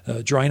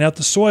 drying out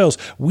the soils.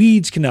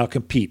 Weeds can now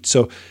compete.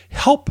 So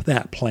help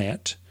that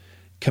plant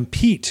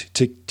compete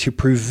to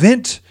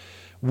prevent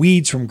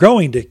weeds from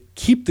growing, to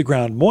keep the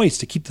ground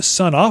moist, to keep the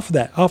sun off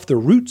the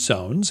root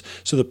zones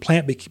so the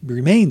plant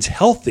remains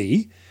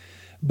healthy,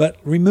 but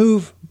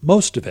remove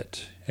most of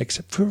it,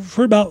 except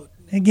for about,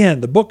 again,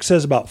 the book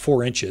says about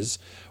 4 inches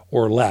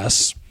or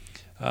less,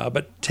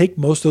 but take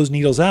most of those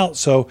needles out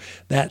so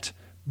that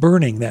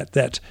burning,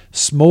 that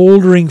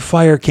smoldering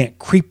fire can't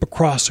creep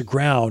across the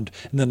ground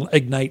and then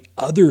ignite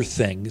other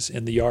things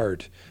in the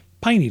yard.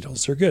 Pine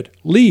needles, they're good.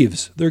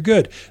 Leaves, they're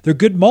good. They're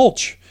good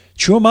mulch.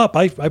 Chew them up.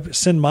 I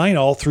send mine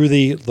all through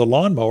the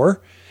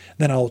lawnmower.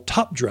 Then I'll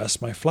top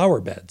dress my flower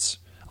beds.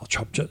 I'll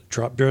top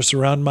dress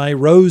around my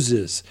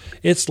roses.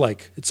 It's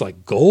like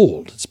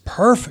gold. It's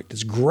perfect.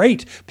 It's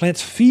great.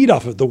 Plants feed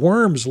off of it. The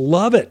worms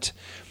love it.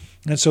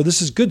 And so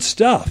this is good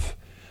stuff.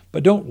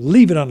 But don't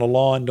leave it on the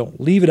lawn.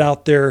 Don't leave it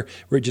out there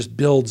where it just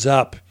builds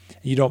up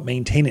and you don't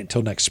maintain it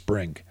until next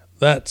spring.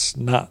 That's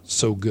not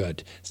so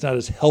good. It's not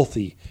as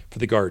healthy for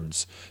the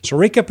gardens. So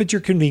rake up at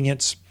your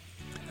convenience.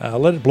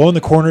 Let it blow in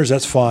the corners.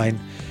 That's fine.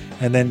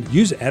 And then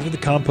use it, add it to the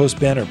compost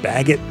bin or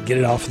bag it, get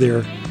it off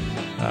there.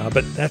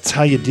 But that's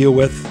how you deal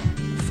with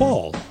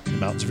fall in the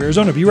mountains of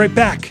Arizona. Be right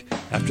back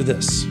after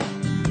this.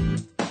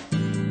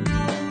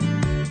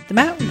 The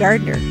Mountain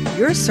Gardener,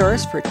 your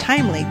source for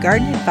timely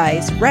garden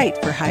advice right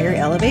for higher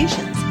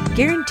elevations.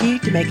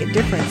 Guaranteed to make a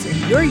difference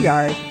in your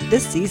yard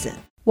this season.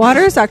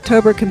 Water's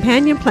October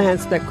companion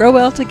plants that grow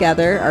well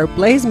together are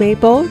blaze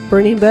maple,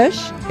 burning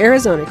bush,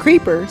 Arizona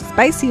creeper,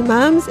 spicy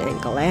mums,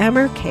 and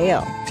glamour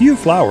kale. Few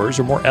flowers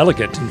are more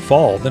elegant in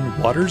fall than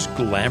Water's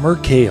glamour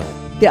kale.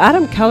 The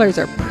autumn colors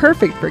are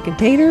perfect for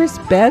containers,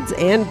 beds,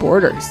 and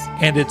borders.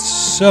 And it's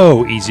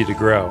so easy to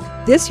grow.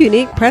 This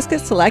unique Prescott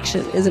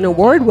selection is an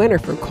award winner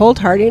for cold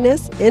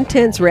hardiness,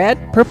 intense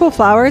red, purple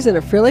flowers in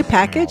a frilly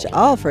package,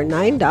 all for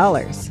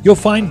 $9. You'll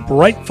find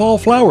bright fall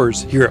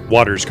flowers here at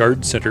Waters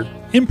Garden Center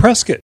in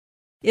Prescott.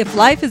 If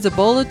life is a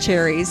bowl of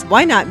cherries,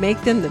 why not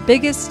make them the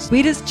biggest,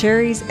 sweetest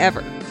cherries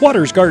ever?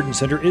 Waters Garden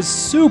Center is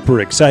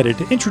super excited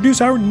to introduce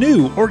our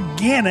new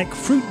organic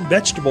fruit and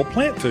vegetable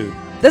plant food.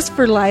 This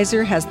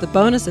fertilizer has the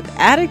bonus of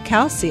added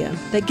calcium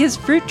that gives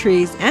fruit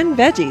trees and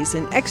veggies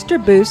an extra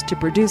boost to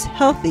produce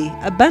healthy,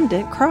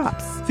 abundant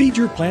crops. Feed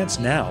your plants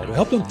now to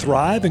help them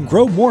thrive and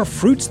grow more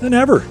fruits than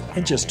ever.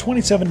 And just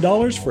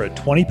 $27 for a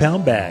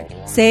 20-pound bag.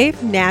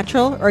 Safe,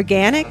 natural,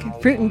 organic,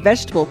 fruit and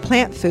vegetable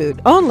plant food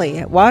only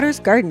at Waters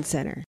Garden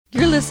Center.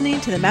 You're listening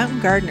to The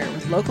Mountain Gardener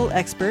with local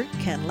expert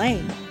Ken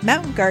Lane.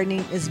 Mountain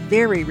gardening is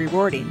very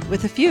rewarding,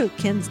 with a few of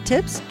Ken's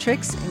tips,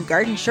 tricks, and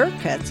garden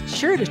shortcuts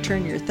sure to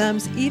turn your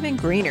thumbs even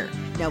greener.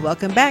 Now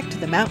welcome back to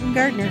The Mountain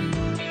Gardener.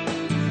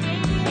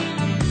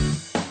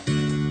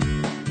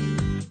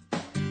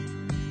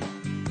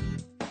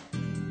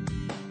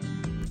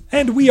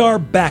 And we are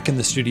back in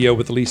the studio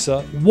with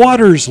Lisa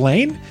Waters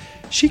Lane.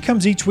 She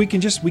comes each week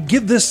and we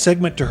give this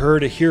segment to her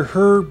to hear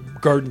her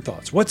garden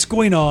thoughts. What's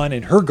going on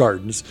in her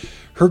gardens,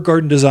 her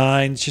garden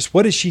designs, just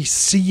what is she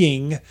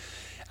seeing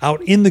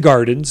out in the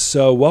gardens.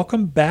 So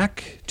welcome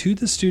back to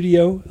the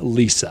studio,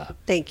 Lisa.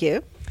 Thank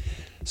you.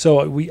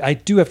 So I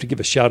do have to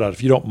give a shout out,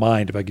 if you don't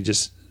mind, if I could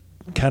just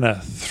kind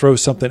of throw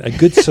something, a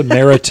Good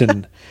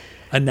Samaritan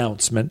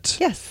announcement.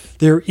 Yes.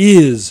 There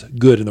is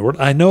good in the world.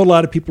 I know a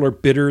lot of people are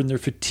bitter and they're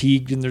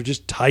fatigued and they're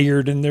just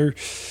tired and they're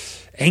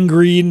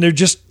angry and they're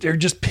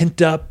just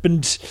pent up,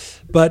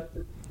 but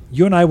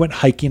you and I went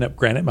hiking up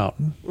Granite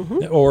Mountain,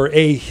 or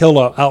a hill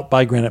out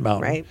by Granite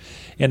Mountain, right,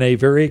 in a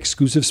very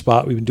exclusive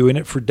spot. We've been doing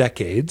it for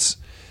decades,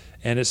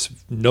 and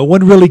no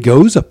one really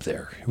goes up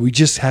there. We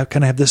just have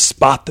this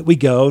spot that we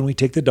go and we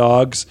take the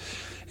dogs,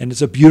 and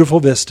it's a beautiful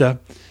vista.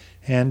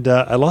 And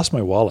I lost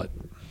my wallet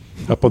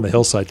up on the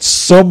hillside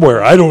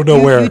somewhere. I don't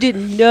know where. You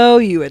didn't know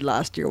you had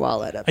lost your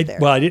wallet up there.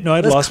 Well, I didn't know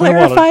I'd Let's lost my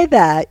wallet. clarify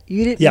that.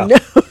 You didn't know.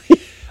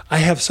 I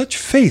have such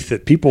faith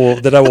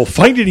that I will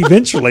find it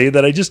eventually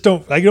that I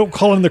don't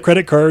call in the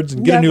credit cards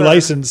and get a new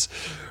license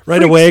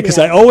right away, because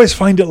I always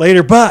find it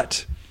later.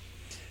 But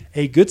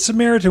a Good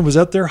Samaritan was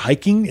out there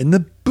hiking in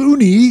the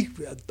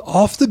boonies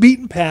off the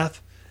beaten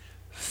path,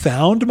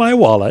 found my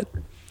wallet,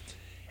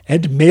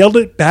 and mailed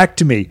it back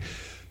to me.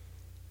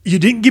 You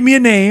didn't give me a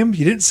name.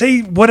 You didn't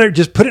say whatever.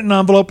 Just put it in an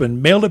envelope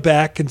and mailed it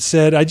back and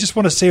said, I just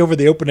want to say over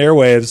the open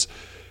airwaves,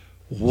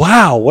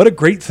 wow, what a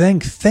great thing.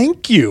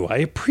 Thank you. I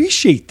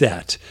appreciate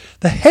that.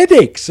 The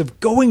headaches of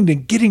going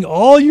and getting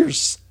all your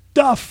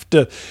stuff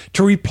to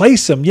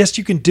replace them. Yes,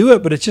 you can do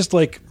it, but it's just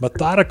like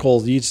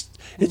methodical. It's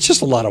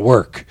just a lot of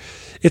work.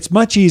 It's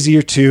much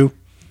easier to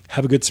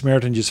have a Good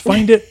Samaritan, just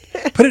find it,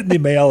 put it in the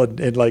mail,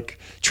 and like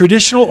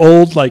traditional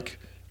old like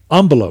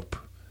envelope,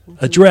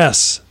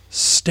 address,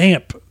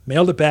 stamp,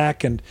 mailed it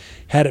back, and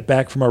had it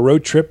back from our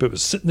road trip. It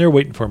was sitting there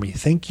waiting for me.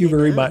 Thank you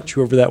very much,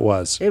 whoever that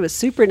was. It was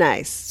super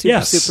nice.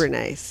 Super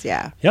nice.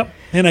 Yeah. Yep.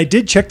 And I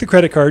did check the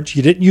credit cards.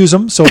 You didn't use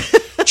them. So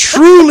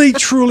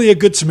truly a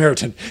Good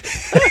Samaritan.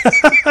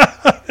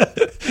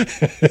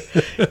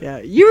 Yeah.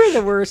 You were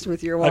the worst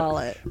with your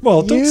wallet.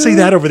 Don't say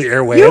that over the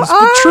airwaves. You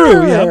but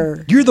true.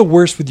 Yeah. You're the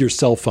worst with your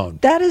cell phone.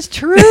 That is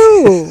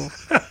true.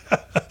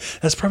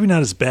 That's probably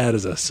not as bad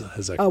as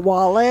a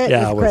wallet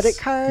with credit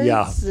cards.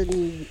 Yeah.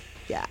 And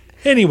yeah.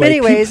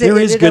 Anyways, there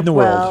is good in the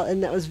world.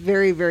 And that was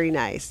very, very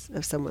nice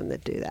of someone to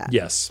do that.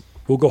 Yes.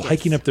 We'll go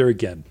hiking up there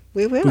again.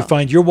 We will. If we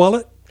find your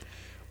wallet,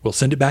 we'll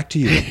send it back to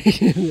you.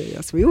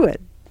 Yes, we would.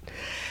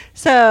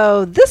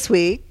 So this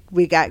week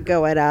we got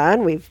going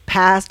on. We've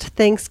passed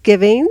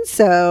Thanksgiving.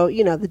 So,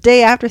 the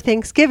day after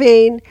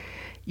Thanksgiving,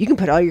 you can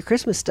put all your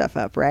Christmas stuff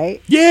up,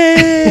 right?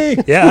 Yay!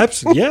 Yeah,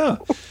 absolutely. Yeah.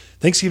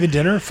 Thanksgiving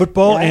dinner,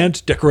 football,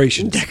 and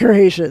decorations.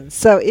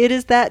 So it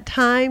is that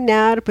time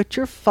now to put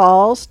your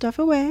fall stuff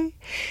away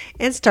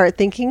and start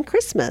thinking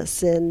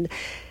Christmas. And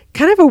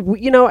kind of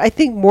I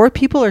think more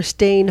people are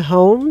staying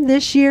home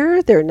this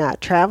year. They're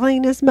not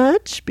traveling as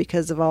much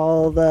because of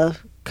all the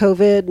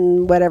COVID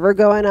and whatever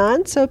going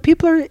on. So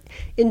people are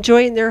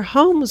enjoying their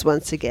homes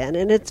once again.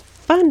 And it's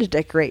fun to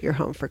decorate your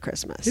home for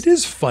Christmas. It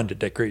is fun to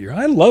decorate your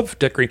home. I love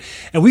decorating.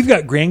 And we've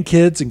got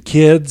grandkids and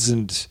kids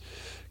and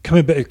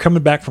coming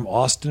back from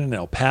Austin and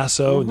El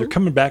Paso, and they're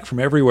coming back from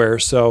everywhere.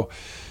 So,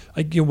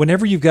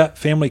 whenever you've got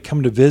family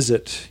come to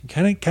visit,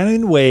 kind of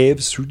in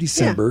waves through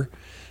December,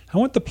 I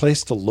want the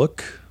place to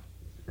look.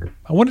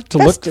 I want it to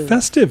look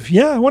festive.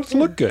 Yeah, I want it to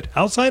look good,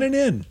 outside and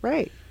in.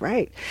 Right.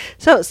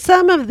 So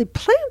some of the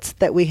plants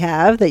that we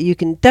have that you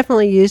can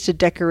definitely use to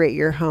decorate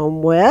your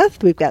home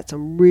with, we've got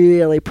some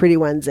really pretty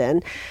ones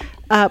in.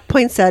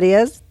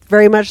 Poinsettias,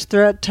 very much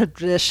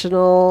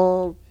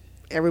traditional.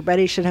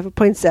 Everybody should have a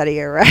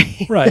poinsettia,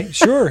 right? Right,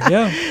 sure,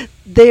 yeah.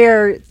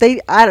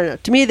 I don't know.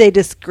 To me, they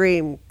just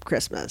scream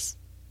Christmas,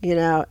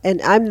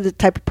 And I'm the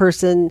type of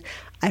person,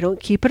 I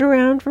don't keep it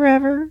around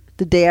forever.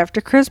 The day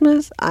after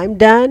Christmas, I'm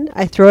done.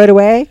 I throw it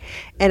away,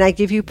 and I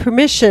give you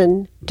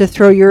permission to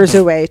throw yours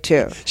away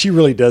too. She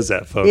really does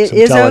that, folks. It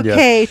is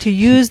okay to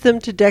use them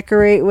to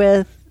decorate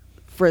with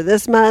for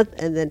this month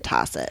and then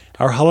toss it.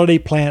 Our holiday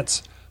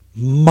plants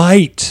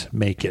might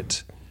make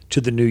it to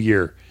the new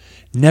year.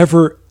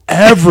 Never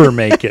ever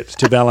make it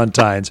to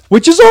Valentine's,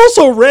 which is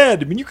also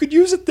red. I mean, you could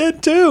use it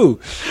then too.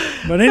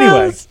 But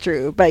anyway. That's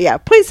true. But yeah,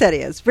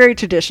 poinsettias, very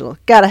traditional.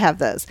 Got to have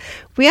those.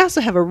 We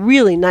also have a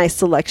really nice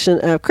selection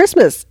of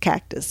Christmas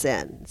cactus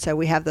in. So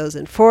we have those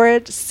in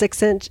 4-inch,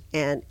 6-inch,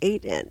 and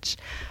 8-inch.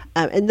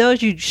 And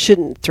those you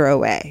shouldn't throw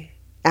away.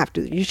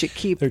 After you should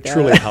keep. They're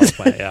truly a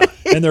houseplant, yeah,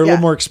 and they're a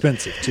little more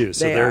expensive too.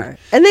 So they are,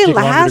 and they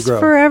last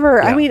forever.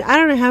 Yeah. I mean, I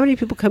don't know how many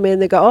people come in.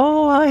 They go,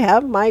 "Oh, I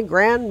have my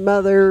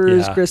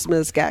grandmother's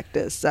Christmas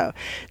cactus." So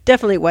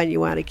definitely one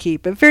you want to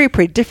keep. But very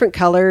pretty, different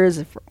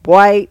colors: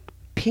 white,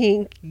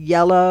 pink,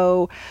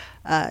 yellow,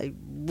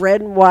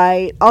 red and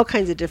white, all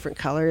kinds of different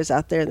colors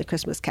out there in the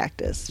Christmas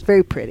cactus.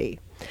 Very pretty.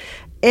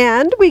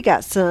 And we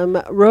got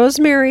some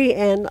rosemary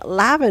and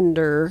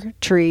lavender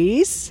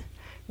trees,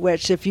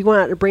 which if you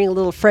want to bring a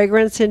little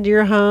fragrance into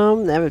your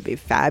home, that would be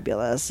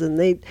fabulous.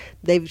 And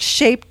they've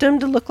shaped them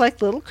to look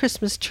like little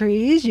Christmas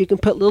trees. You can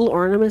put little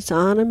ornaments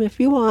on them if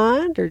you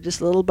want, or just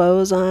little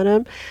bows on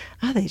them.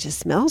 Oh, they just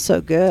smell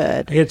so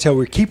good. I got to tell,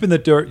 we're keeping the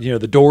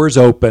doors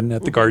open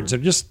at the garden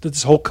center. Just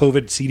this whole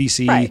COVID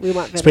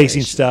CDC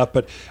spacing stuff.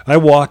 But I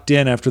walked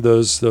in after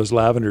those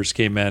lavenders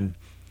came in,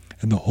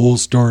 and the whole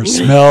store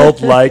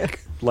smelled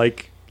like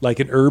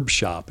an herb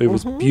shop. It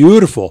was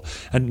beautiful,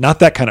 and not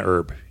that kind of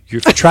herb. You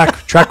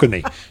track with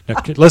me.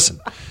 Now, listen.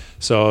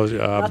 So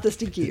not the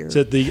stinky herb.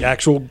 So the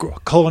actual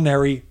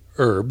culinary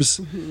herbs.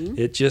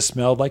 It just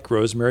smelled like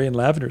rosemary and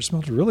lavender. It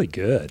smelled really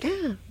good.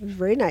 Yeah, it was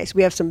very nice.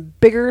 We have some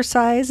bigger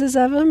sizes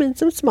of them and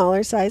some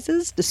smaller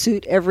sizes to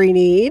suit every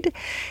need.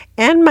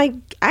 And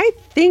I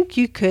think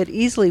you could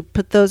easily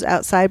put those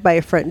outside by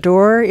a front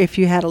door if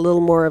you had a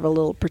little more of a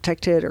little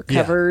protected or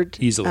covered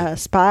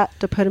spot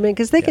to put them in,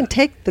 because they can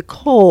take the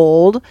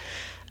cold.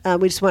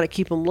 We just want to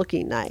keep them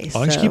looking nice. As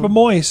long as you keep them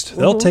moist,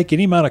 they'll take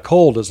any amount of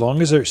cold. As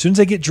soon as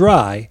they get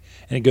dry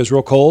and it goes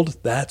real cold,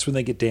 that's when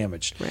they get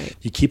damaged. Right.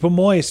 You keep them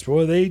moist,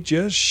 boy, they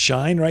just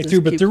shine right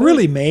through. But they're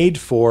really made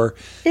for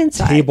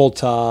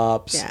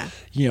tabletops,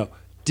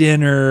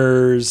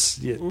 dinners,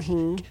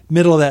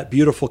 middle of that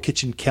beautiful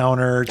kitchen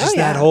counter, just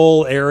that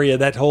whole area,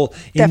 that whole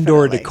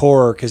indoor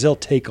decor, because they'll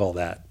take all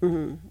that.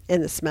 And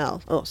the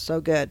smell,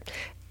 so good.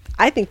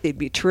 I think they'd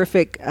be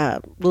terrific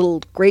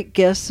little great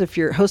gifts if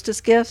you're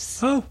hostess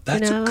gifts. Oh,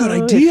 that's a good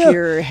idea. If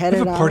you're headed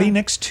we have a party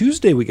next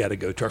Tuesday we got to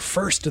go to, our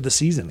first of the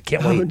season.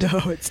 Can't wait. Oh,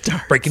 no, it's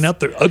dark. Breaking out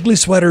the ugly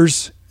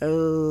sweaters.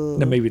 Oh.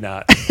 No, maybe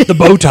not. The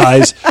bow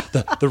ties.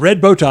 the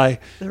red bow tie.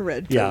 The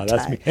red bow tie. Yeah,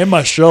 that's me. And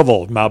my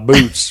shovel, my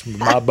boots,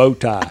 my bow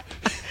tie.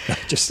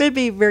 It'd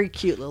be a very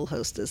cute little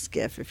hostess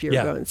gift if you're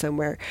going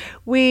somewhere.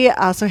 We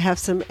also have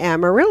some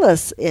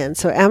amaryllis in.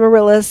 So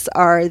amaryllis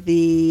are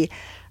the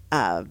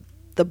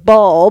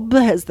bulb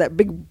has that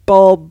big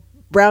bulb,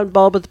 round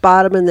bulb at the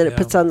bottom, and then it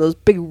puts on those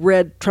big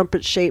red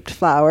trumpet-shaped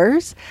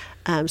flowers.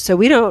 So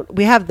we do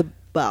have the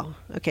bulb,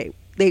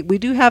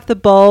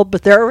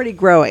 but they're already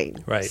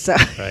growing. Right, so.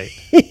 Right.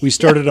 We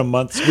started them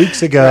months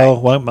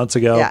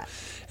ago,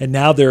 and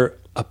now they're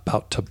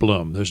about to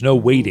bloom. There's no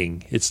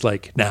waiting. It's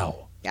like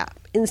now. Yeah,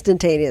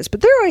 instantaneous. But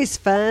they're always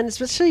fun,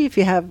 especially if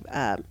you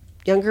have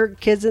younger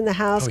kids in the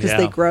house, because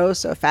they grow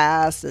so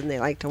fast and they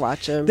like to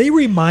watch them. They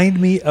remind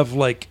me of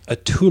like a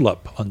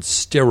tulip on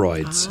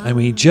steroids. I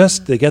mean,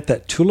 they got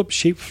that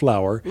tulip-shaped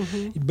flower,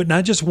 but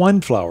not just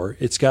one flower.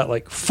 It's got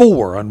like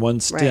 4 on one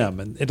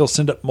stem, and it'll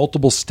send up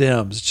multiple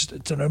stems.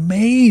 It's an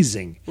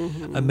amazing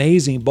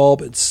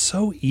bulb. It's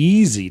so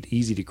easy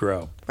to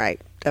grow. Right,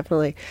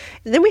 definitely.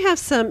 And then we have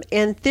some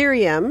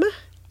anthurium.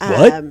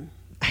 What?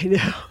 I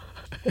know.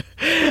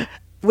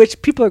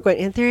 Which people are going,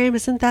 anthurium,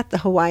 isn't that the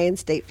Hawaiian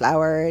state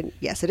flower? And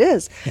yes, it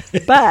is.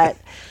 But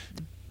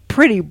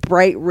pretty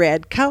bright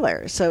red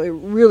color. So it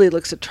really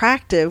looks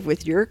attractive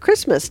with your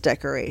Christmas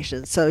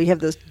decorations. So you have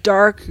those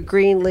dark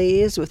green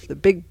leaves with the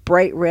big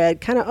bright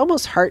red, kind of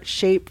almost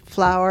heart-shaped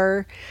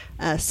flower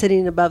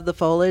sitting above the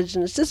foliage.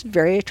 And it's just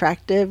very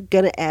attractive,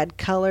 going to add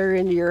color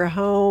into your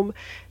home.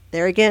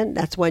 There again,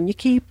 that's one you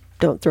keep.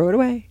 Don't throw it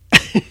away.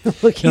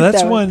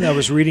 That's one I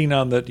was reading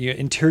on the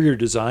interior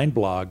design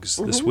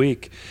blogs this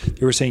week.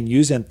 They were saying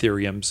use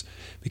anthuriums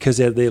because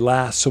they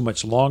last so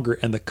much longer,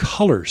 and the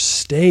color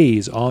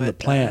stays on the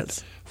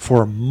plant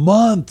for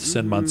months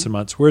and months and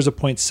months. Whereas a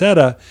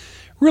poinsettia,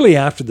 really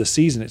after the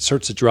season, it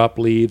starts to drop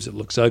leaves. It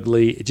looks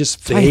ugly. It just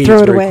fades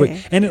very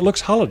quick, and it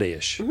looks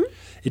holiday-ish.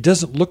 It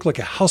doesn't look like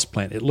a house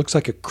plant. It looks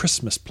like a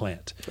Christmas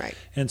plant. Right.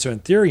 And so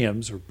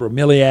anthuriums or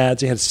bromeliads,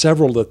 they had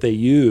several that they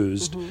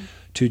used.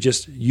 To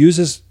just use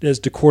as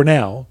decor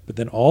now, but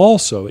then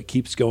also it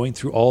keeps going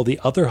through all the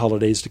other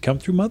holidays to come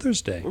through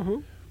Mother's Day.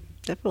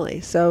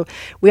 Definitely. So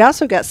we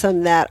also got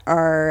some that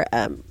are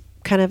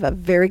kind of a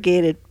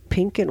variegated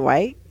pink and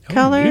white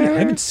color. Neat. I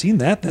haven't seen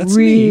that. That's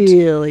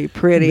really neat.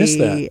 pretty. I missed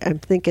that. I'm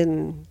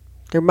thinking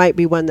there might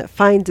be one that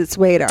finds its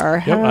way to our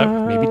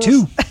house. Maybe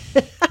 2.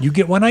 You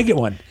get one, I get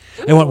one.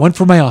 I want one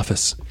for my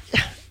office.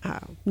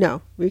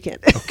 No, we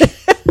can't. Okay.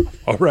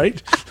 All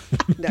right.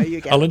 No,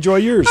 you can't. I'll enjoy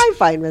yours. I'm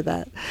fine with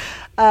that.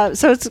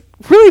 So it's a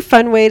really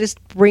fun way to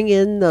bring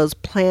in those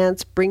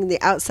plants, bring the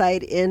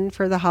outside in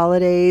for the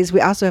holidays. We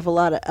also have a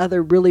lot of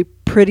other really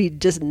pretty,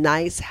 just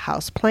nice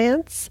house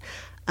plants.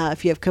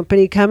 If you have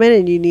company coming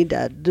and you need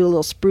to do a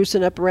little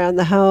sprucing up around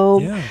the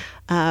home.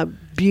 Yeah.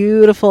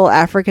 Beautiful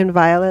African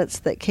violets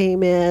that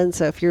came in.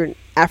 So if you're an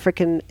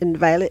African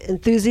violet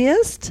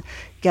enthusiast,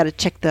 you got to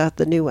check out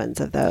the new ones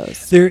of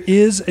those. There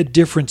is a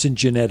difference in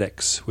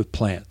genetics with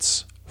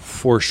plants,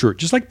 for sure.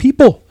 Just like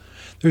people.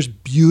 There's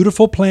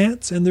beautiful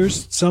plants and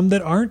there's some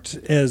that aren't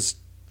as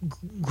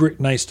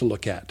nice to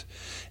look at.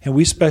 And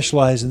we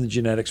specialize in the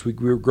genetics.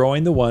 We're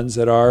growing the ones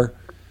that are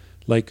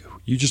like,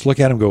 you just look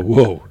at them and go,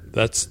 whoa,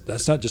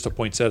 that's not just a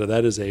poinsettia.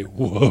 That is a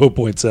whoa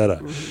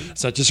poinsettia. Mm-hmm.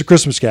 It's not just a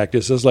Christmas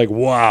cactus. It's like,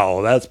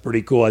 wow, that's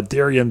pretty cool.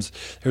 Anthuriums,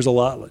 there's a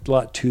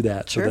lot to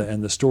that. Sure.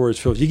 And the store is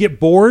filled. You get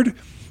bored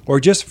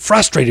or just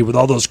frustrated with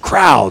all those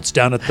crowds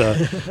down at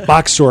the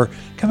box store,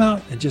 come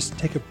out and just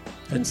take a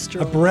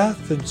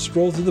breath and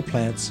stroll through the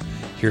plants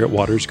here at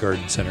Waters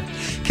Garden Center.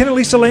 Ken and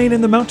Lisa Lane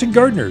and the Mountain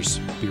Gardeners.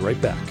 Be right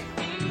back.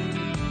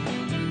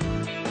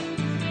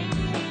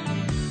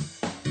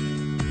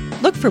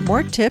 Look for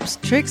more tips,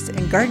 tricks,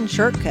 and garden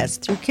shortcuts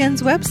through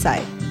Ken's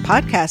website.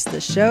 Podcast the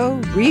show,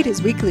 read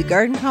his weekly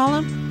garden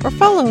column, or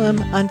follow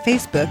him on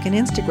Facebook and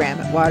Instagram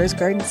at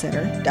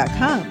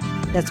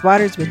watersgardencenter.com. That's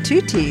Waters with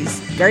 2 T's,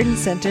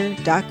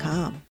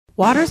 gardencenter.com.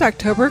 Waters'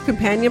 October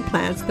companion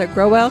plants that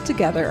grow well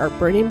together are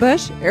burning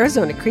bush,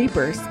 Arizona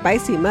creeper,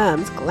 spicy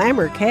mums,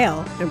 glamour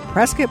kale, and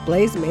Prescott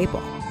blaze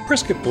maple.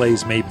 Prescott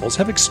blaze maples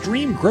have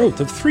extreme growth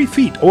of 3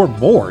 feet or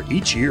more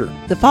each year.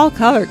 The fall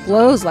color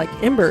glows like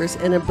embers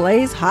in a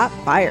blaze hot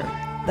fire,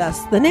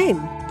 thus the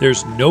name.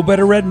 There's no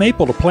better red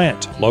maple to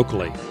plant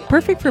locally.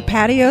 Perfect for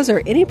patios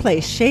or any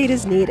place shade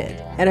is needed.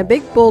 And a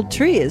big bold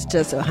tree is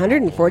just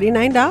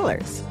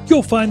 $149.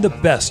 You'll find the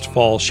best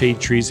fall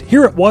shade trees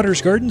here at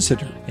Waters Garden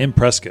Center in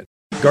Prescott.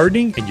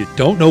 Gardening and you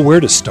don't know where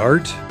to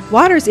start?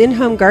 Waters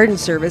In-Home Garden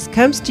Service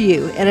comes to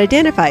you and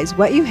identifies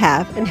what you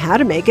have and how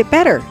to make it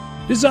better.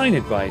 Design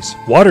advice,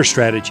 water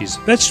strategies,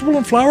 vegetable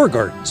and flower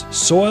gardens,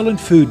 soil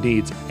and food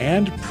needs,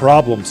 and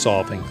problem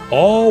solving.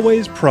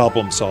 Always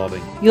problem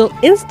solving. You'll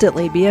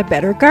instantly be a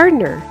better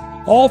gardener.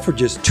 All for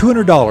just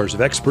 $200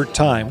 of expert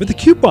time with a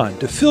coupon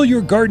to fill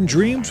your garden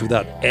dreams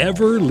without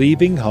ever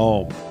leaving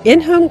home.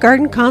 In-home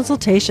garden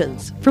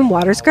consultations from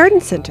Waters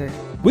Garden Center.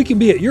 We can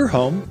be at your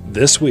home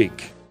this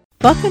week.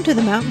 Welcome to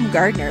the Mountain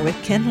Gardener with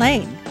Ken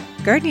Lane.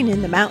 Gardening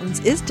in the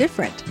mountains is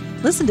different.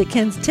 Listen to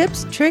Ken's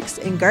tips, tricks,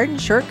 and garden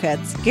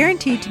shortcuts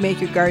guaranteed to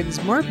make your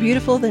gardens more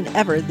beautiful than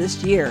ever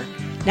this year.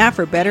 Now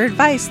for better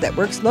advice that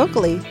works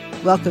locally,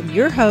 welcome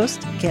your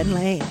host, Ken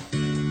Lane.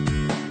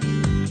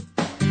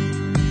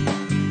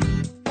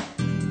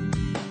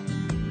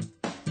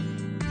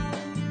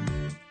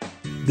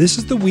 This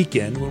is the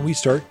weekend when we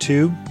start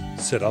to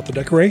set out the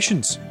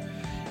decorations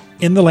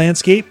in the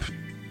landscape,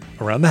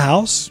 around the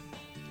house,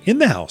 in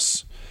the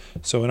house.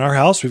 So in our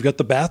house, we've got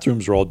the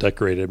bathrooms are all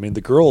decorated. I mean,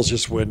 the girls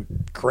just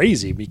went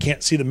crazy. You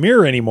can't see the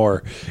mirror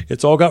anymore.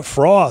 It's all got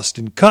frost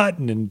and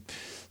cotton and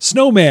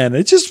snowman.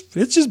 It's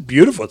just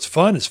beautiful. It's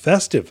fun. It's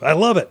festive. I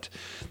love it.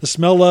 The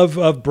smell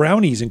of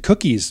brownies and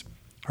cookies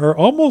are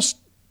almost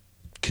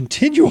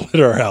continual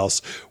at our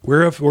house.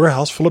 We're a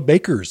house full of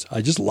bakers.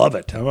 I just love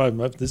it.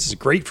 This is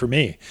great for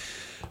me.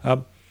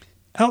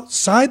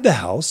 Outside the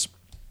house,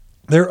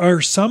 there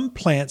are some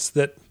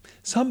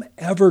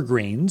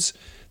evergreens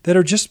that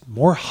are just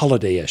more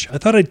holiday-ish. I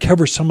thought I'd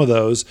cover some of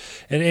those.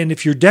 And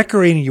if you're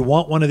decorating, you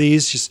want one of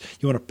these,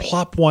 you want to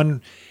plop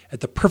one at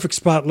the perfect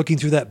spot looking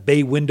through that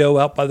bay window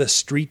out by the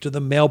street or the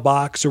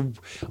mailbox or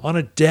on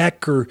a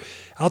deck or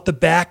out the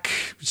back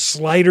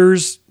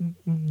sliders.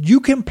 You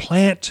can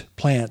plant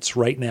plants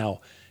right now.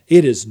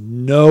 It is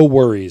no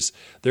worries.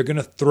 They're going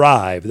to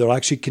thrive. They'll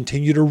actually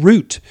continue to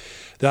root.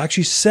 They'll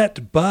actually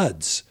set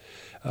buds.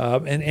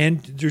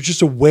 And there's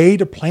just a way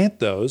to plant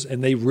those,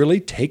 and they really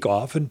take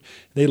off, and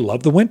they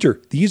love the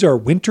winter. These are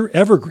winter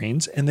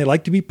evergreens, and they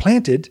like to be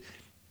planted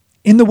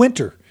in the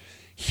winter.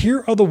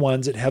 Here are the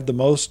ones that have the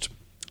most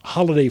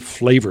holiday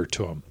flavor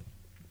to them.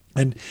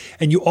 And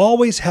you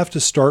always have to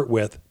start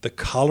with the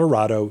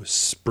Colorado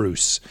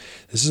spruce.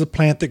 This is a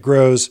plant that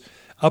grows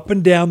up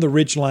and down the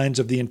ridge lines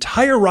of the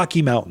entire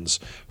Rocky Mountains.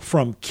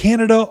 From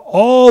Canada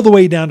all the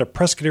way down to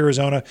Prescott,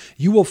 Arizona,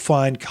 you will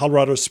find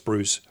Colorado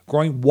spruce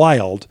growing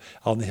wild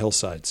on the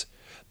hillsides.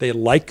 They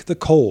like the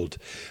cold.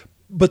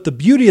 But the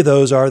beauty of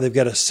those are they've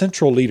got a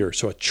central leader,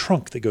 so a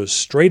trunk that goes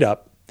straight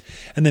up,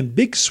 and then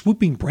big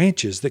swooping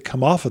branches that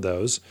come off of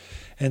those.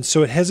 And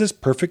so it has this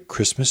perfect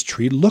Christmas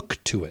tree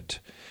look to it.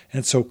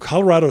 And so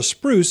Colorado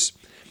spruce,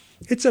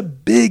 it's a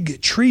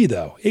big tree,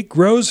 though. It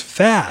grows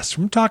fast.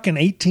 I'm talking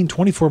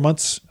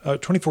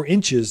 24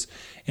 inches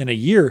in a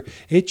year.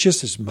 It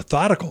just is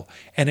methodical.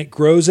 And it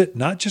grows it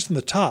not just on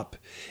the top.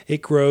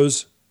 It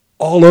grows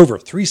all over,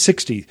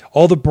 360.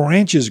 All the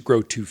branches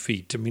grow 2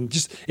 feet. I mean,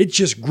 it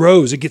just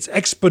grows. It gets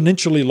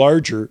exponentially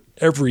larger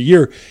every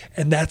year.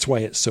 And that's why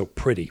it's so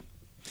pretty.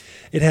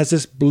 It has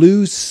this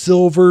blue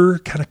silver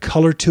kind of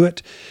color to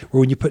it, where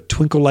when you put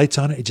twinkle lights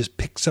on it, it just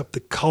picks up the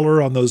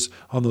color on those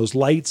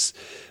lights.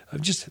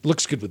 It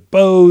looks good with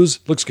bows,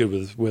 looks good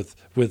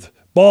with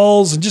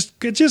balls, and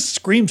it just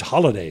screams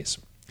holidays.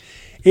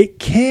 it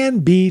can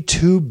be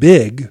too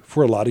big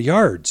for a lot of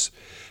yards.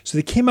 So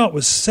they came out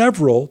with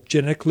several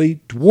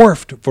genetically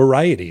dwarfed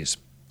varieties.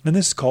 And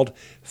this is called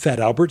Fat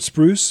Albert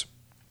spruce,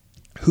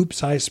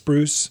 hoop-size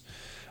spruce.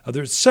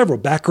 There's several,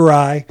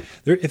 Baccarat.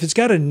 If it's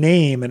got a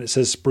name and it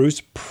says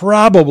spruce,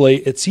 probably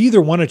it's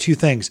either one of two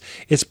things.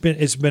 It's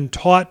been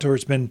taught or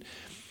it's been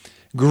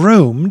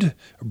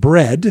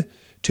bred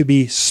to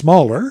be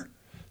smaller.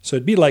 So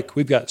it'd be like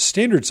we've got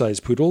standard size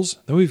poodles,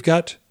 then we've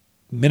got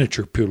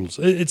miniature poodles.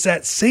 It's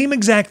that same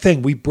exact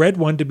thing. We bred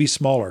one to be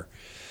smaller.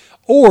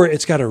 Or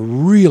it's got a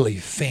really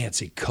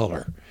fancy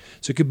color.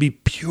 So it could be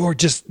pure,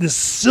 just this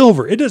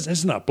silver.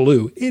 It's not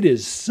blue. It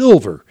is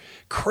silver.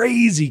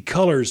 Crazy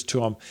colors to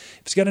them.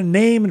 If it's got a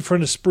name in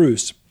front of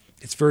spruce,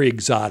 it's very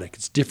exotic.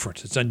 It's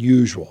different. It's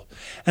unusual.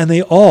 And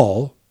they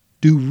all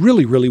do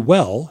really, really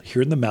well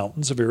here in the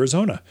mountains of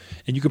Arizona.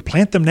 And you could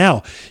plant them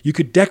now. You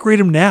could decorate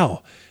them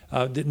now.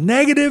 The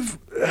negative,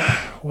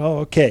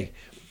 The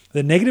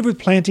negative with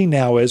planting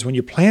now is when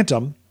you plant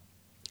them,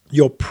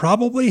 you'll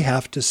probably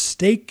have to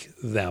stake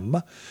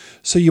them.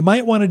 So you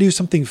might want to do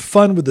something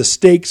fun with the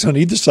stakes on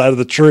either side of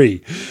the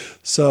tree.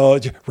 So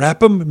wrap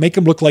them, make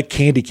them look like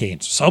candy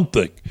canes,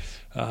 something.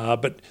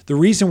 But the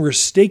reason we're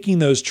staking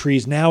those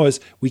trees now is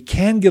we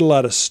can get a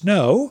lot of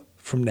snow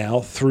from now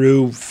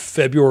through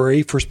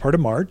February, first part of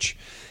March.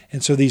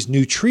 And so these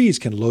new trees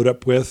can load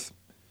up with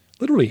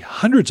literally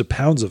hundreds of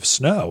pounds of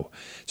snow.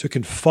 So it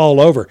can fall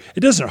over.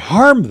 It doesn't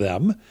harm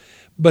them,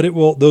 but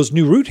those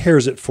new root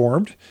hairs it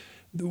formed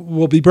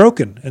will be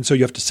broken. And so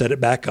you have to set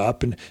it back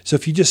up. And so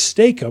if you just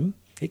stake them,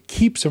 it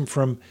keeps them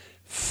from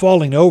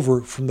falling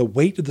over from the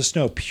weight of the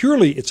snow.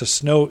 Purely, it's a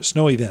snow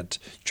event,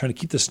 trying to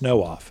keep the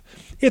snow off.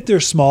 If they're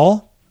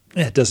small,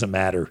 it doesn't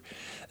matter.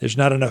 There's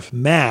not enough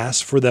mass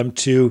for them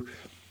to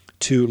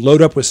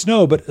load up with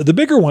snow. But the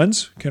bigger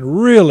ones can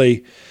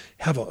really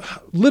have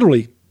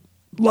literally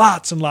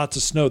lots and lots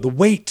of snow. The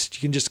weight, you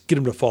can just get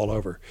them to fall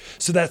over.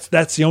 So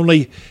that's the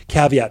only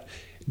caveat.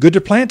 Good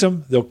to plant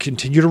them. They'll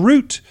continue to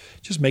root.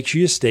 Just make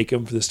sure you stake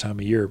them for this time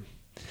of year.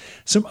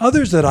 Some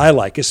others that I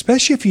like,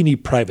 especially if you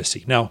need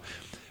privacy. Now,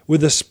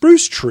 with a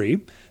spruce tree,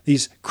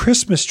 these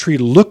Christmas tree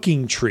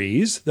looking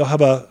trees, they'll have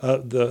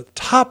the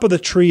top of the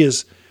tree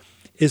is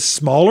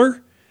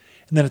smaller,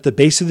 and then at the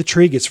base of the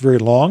tree it gets very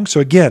long.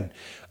 So again,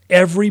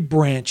 every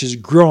branch is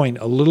growing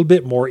a little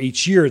bit more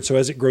each year. And so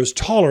as it grows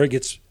taller, it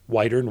gets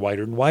wider and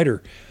wider and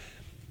wider.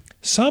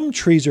 Some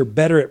trees are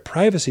better at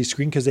privacy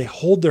screen because they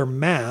hold their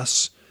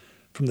mass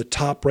from the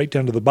top right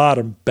down to the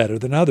bottom better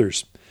than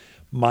others.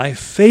 My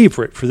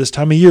favorite for this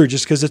time of year,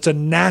 just because it's a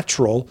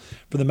natural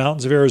for the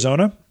mountains of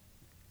Arizona,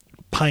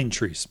 pine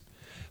trees.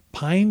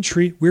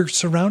 We're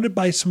surrounded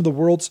by some of the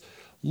world's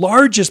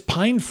largest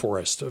pine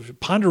forests,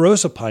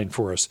 ponderosa pine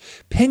forests,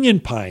 pinyon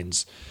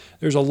pines.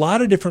 There's a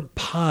lot of different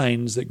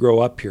pines that grow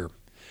up here.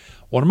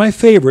 One of my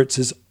favorites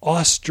is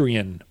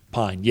Austrian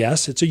pine.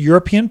 Yes, it's a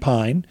European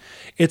pine.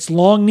 It's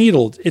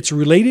long-needled. It's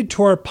related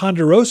to our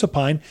ponderosa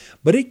pine,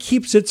 but it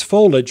keeps its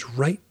foliage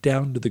right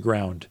down to the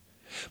ground.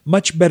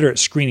 Much better at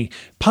screening.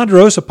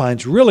 Ponderosa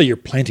pines, really, you're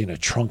planting a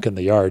trunk in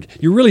the yard.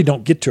 You really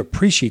don't get to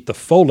appreciate the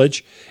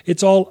foliage.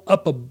 It's all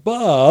up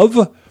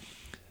above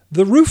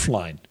the roof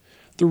line.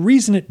 The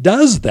reason it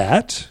does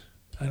that,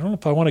 I don't know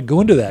if I want to go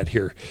into that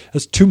here.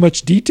 That's too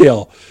much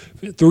detail.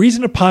 The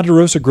reason a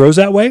ponderosa grows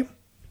that way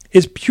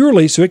is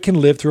purely so it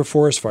can live through a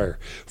forest fire.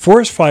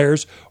 Forest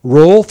fires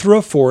roll through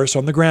a forest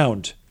on the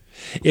ground.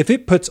 If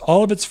it puts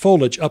all of its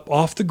foliage up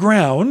off the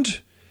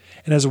ground,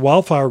 and as a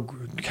wildfire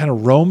kind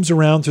of roams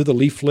around through the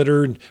leaf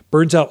litter and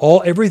burns out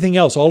everything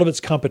else, all of its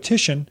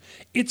competition,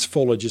 its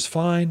foliage is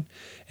fine,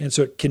 and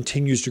so it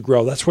continues to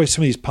grow. That's why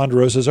some of these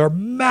ponderosas are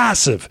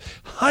massive,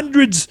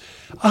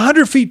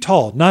 100 feet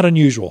tall, not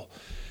unusual.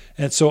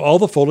 And so all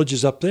the foliage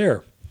is up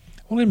there.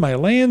 Well, in my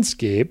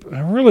landscape,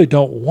 I really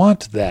don't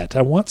want that.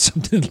 I want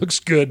something that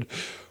looks good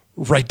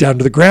right down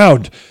to the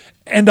ground.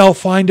 And I'll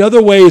find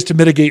other ways to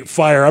mitigate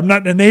fire. I'm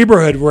not in a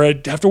neighborhood where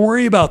I'd have to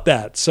worry about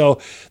that. So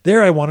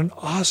there I want an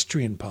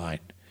Austrian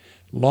pine,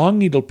 long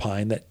needle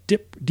pine, that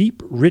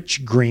deep,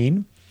 rich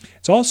green.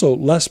 It's also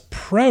less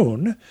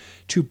prone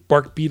to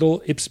bark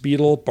beetle, ips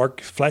beetle,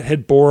 bark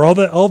flathead borer, all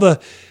the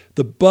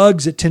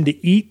bugs that tend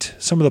to eat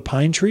some of the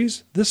pine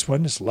trees. This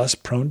one is less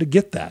prone to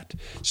get that.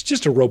 It's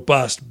just a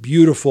robust,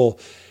 beautiful,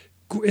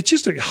 it's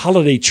just a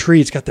holiday tree.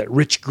 It's got that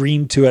rich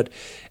green to it,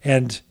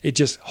 and it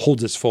just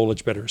holds its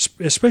foliage better,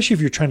 especially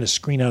if you're trying to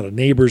screen out a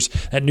neighbor's,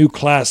 that new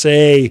Class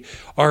A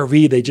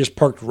RV they just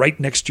parked right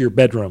next to your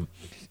bedroom.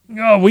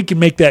 Oh, we can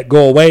make that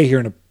go away here,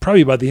 and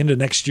probably by the end of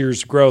next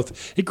year's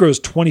growth. It grows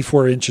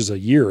 24 inches a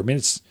year. I mean,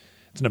 it's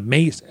an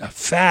amazing, a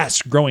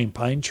fast-growing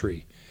pine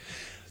tree.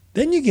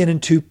 Then you get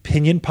into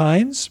pinyon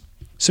pines,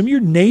 some of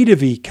your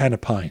native-y kind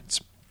of pines.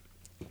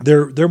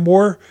 They're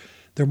more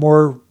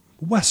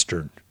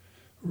western,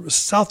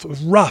 south,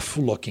 rough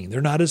looking. They're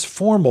not as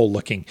formal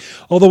looking.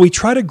 Although we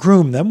try to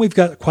groom them, we've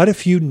got quite a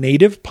few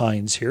native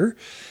pines here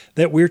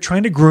that we're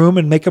trying to groom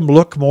and make them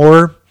look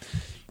more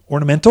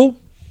ornamental.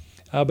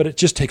 But it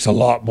just takes a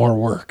lot more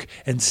work.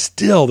 And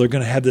still, they're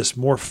going to have this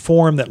more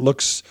form that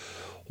looks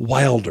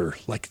wilder,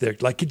 like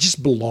it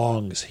just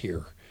belongs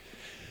here.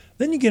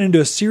 Then you get into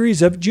a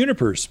series of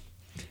junipers,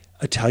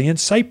 Italian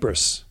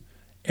cypress,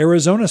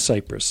 Arizona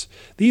cypress.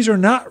 These are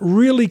not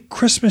really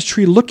Christmas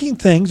tree looking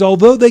things,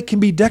 although they can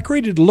be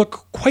decorated to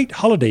look quite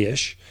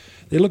holiday-ish.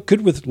 They look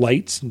good with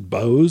lights and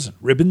bows and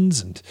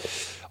ribbons and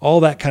all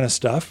that kind of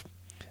stuff.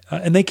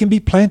 And they can be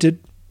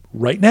planted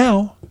right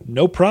now,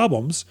 no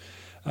problems.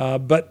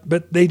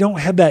 But they don't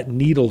have that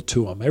needle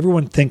to them.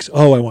 Everyone thinks,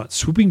 oh, I want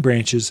swooping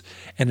branches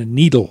and a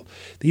needle.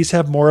 These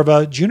have more of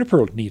a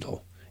juniper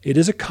needle. It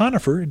is a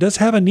conifer. It does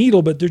have a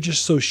needle, but they're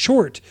just so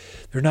short.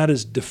 They're not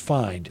as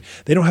defined.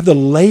 They don't have the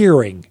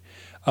layering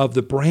of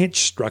the branch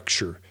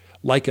structure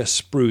like a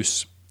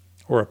spruce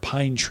or a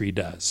pine tree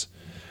does.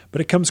 But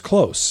it comes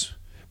close.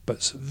 But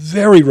it's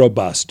very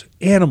robust.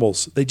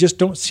 Animals, they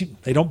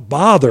don't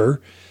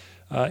bother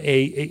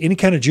any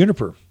kind of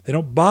juniper. They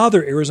don't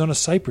bother Arizona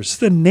cypress.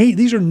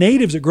 These are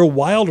natives that grow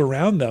wild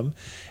around them,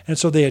 and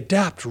so they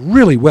adapt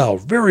really well,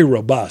 very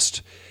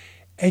robust.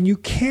 And you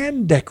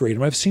can decorate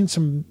them. I've seen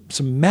some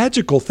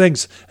magical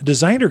things. A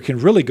designer can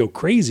really go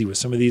crazy with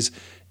some of these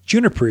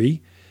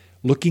juniper-y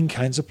looking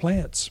kinds of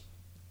plants.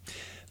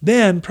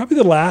 Then, probably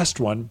the last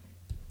one,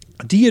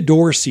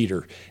 deodar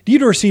cedar.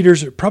 Deodar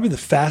cedars are probably the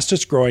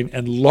fastest growing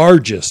and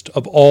largest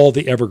of all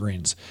the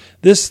evergreens.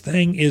 This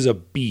thing is a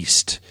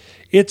beast.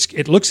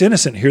 It looks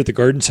innocent here at the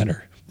garden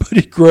center, but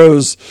it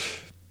grows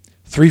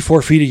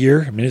 3-4 feet a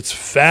year. I mean, it's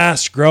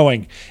fast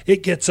growing.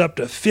 It gets up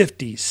to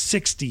 50,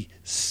 60,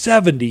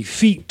 70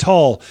 feet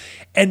tall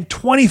and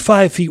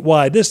 25 feet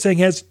wide. This thing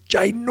has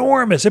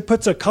ginormous. It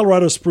puts a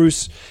Colorado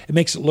spruce, it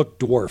makes it look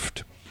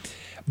dwarfed.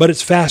 But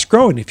it's fast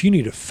growing. If you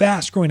need a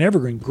fast growing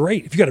evergreen,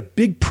 great. If you got a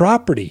big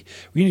property,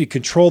 you need to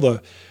control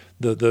the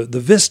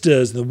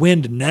vistas and the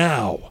wind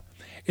now.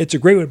 It's a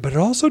great one, but it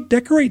also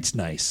decorates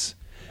nice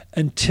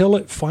until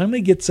it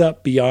finally gets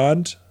up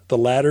beyond the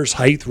ladder's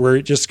height where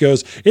it just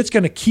goes, it's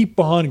going to keep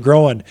on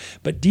growing.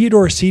 But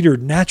deodar cedar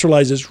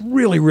naturalizes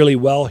really, really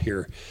well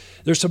here.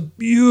 There's some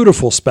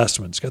beautiful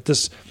specimens. Got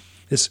this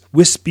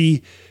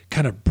wispy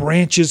kind of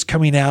branches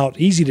coming out,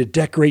 easy to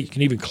decorate. You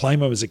can even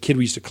climb them. As a kid,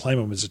 we used to climb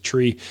them as a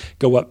tree,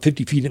 go up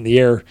 50 feet in the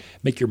air,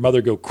 make your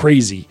mother go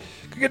crazy.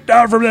 Get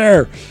down from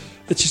there.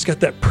 It's just got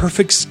that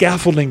perfect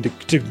scaffolding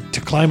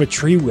to climb a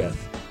tree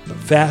with. But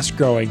fast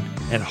growing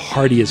and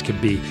hardy as can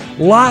be.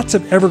 Lots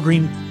of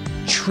evergreen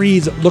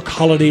trees that look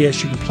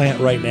holiday-ish you can plant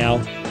right now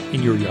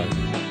in your yard.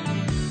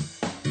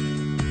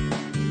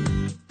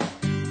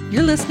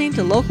 You're listening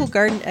to local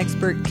garden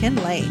expert Ken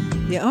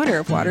Lane, the owner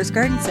of Waters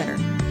Garden Center.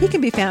 He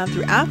can be found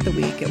throughout the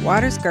week at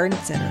Waters Garden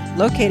Center,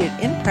 located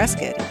in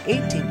Prescott at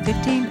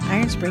 1815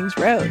 Iron Springs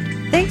Road.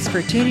 Thanks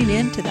for tuning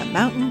in to The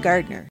Mountain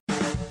Gardener.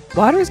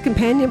 Waters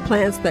companion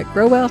plants that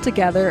grow well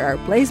together are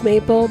blaze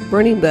maple,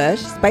 burning bush,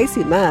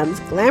 spicy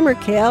mums, glamour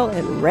kale,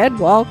 and red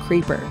wall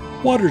creeper.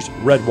 Waters'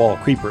 red wall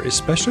creeper is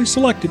specially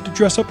selected to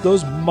dress up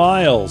those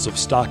miles of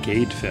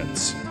stockade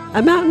fence.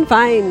 A mountain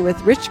vine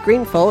with rich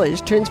green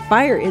foliage turns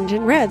fire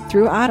engine red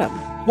through autumn.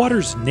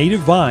 Waters' native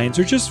vines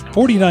are just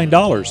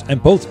 $49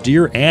 and both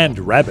deer and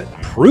rabbit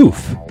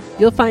proof.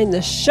 You'll find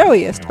the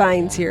showiest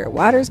vines here at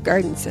Waters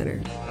Garden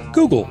Center.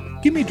 Google,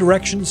 give me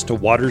directions to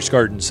Waters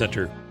Garden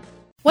Center.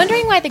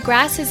 Wondering why the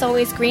grass is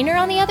always greener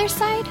on the other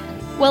side?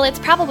 Well, it's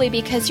probably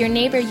because your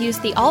neighbor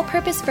used the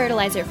all-purpose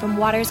fertilizer from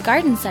Waters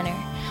Garden Center.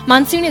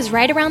 Monsoon is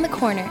right around the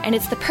corner, and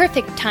it's the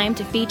perfect time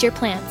to feed your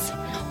plants.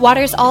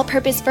 Waters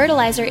all-purpose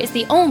fertilizer is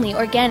the only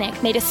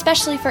organic made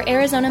especially for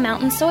Arizona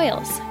mountain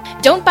soils.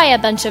 Don't buy a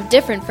bunch of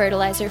different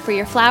fertilizer for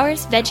your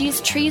flowers,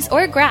 veggies, trees,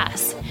 or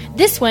grass.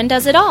 This one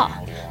does it all.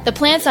 The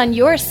plants on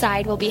your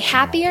side will be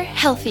happier,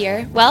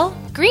 healthier, well,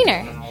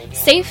 greener.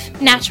 Safe,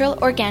 natural,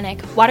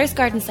 organic. Waters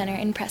Garden Center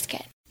in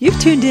Prescott. You've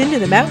tuned in to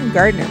The Mountain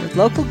Gardener with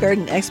local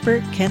garden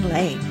expert Ken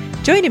Lane.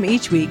 Join him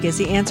each week as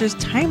he answers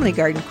timely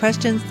garden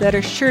questions that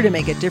are sure to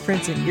make a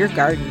difference in your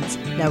gardens.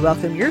 Now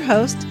welcome your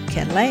host,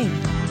 Ken Lane.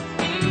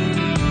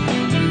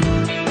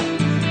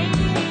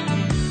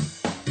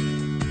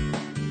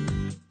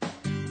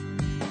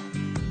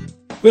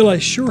 Well, I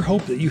sure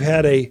hope that you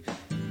had a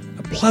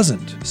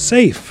pleasant,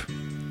 safe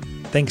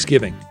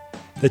Thanksgiving,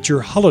 that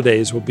your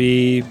holidays will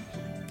be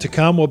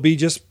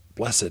just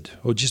blessed,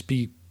 will just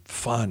be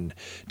fun.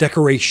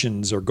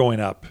 Decorations are going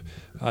up.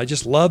 I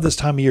just love this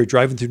time of year,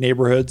 driving through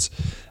neighborhoods.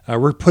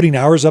 We're putting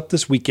ours up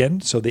this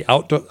weekend, so the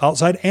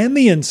outside and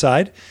the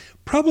inside.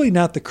 Probably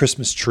not the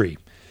Christmas tree.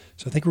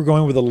 So I think we're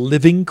going with a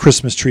living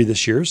Christmas tree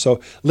this year.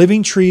 So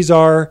living trees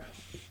are,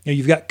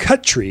 you've got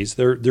cut trees.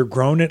 They're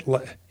grown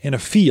in a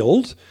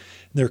field.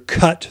 They're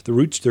cut. The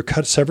roots, they're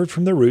cut, severed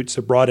from the roots.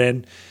 They're brought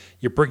in.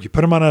 You put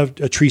them on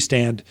a tree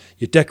stand.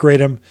 You decorate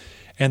them,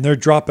 and they're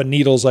dropping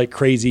needles like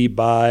crazy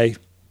by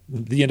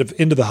the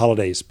end of the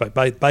holidays,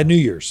 by New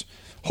Year's.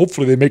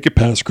 Hopefully they make it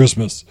past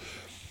Christmas.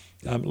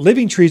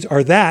 Living trees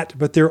are that,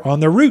 but they're on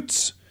their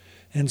roots.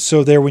 And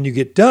so there, when you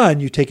get done,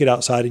 you take it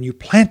outside and you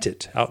plant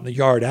it out in the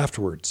yard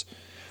afterwards.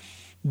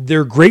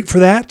 They're great for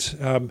that.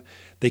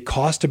 They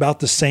cost about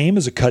the same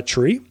as a cut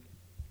tree.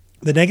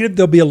 The negative,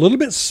 they'll be a little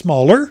bit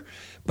smaller,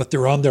 but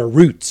they're on their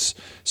roots.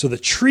 So the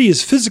tree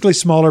is physically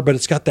smaller, but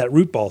it's got that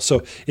root ball.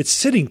 So it's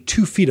sitting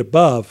 2 feet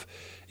above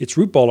its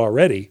root ball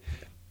already.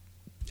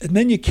 And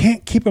then you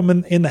can't keep them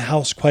in the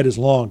house quite as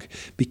long.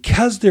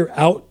 Because they're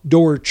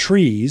outdoor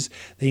trees,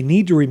 they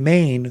need to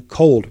remain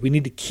cold. We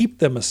need to keep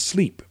them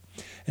asleep.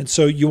 And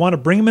so you want to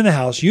bring them in the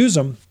house, use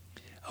them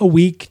a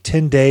week,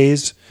 10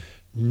 days,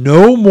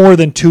 no more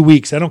than 2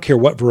 weeks. I don't care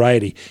what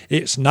variety.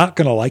 It's not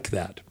going to like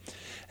that.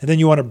 And then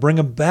you want to bring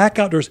them back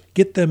outdoors,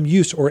 get them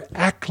used or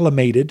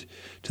acclimated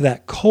to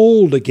that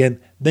cold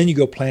again. Then you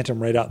go plant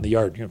them right out in the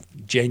yard,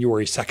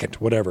 January 2nd,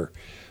 whatever.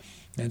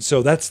 And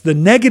so that's the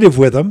negative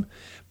with them.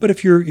 But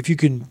if you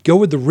can go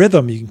with the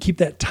rhythm, you can keep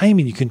that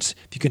timing. If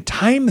you can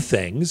time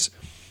things,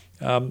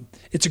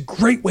 it's a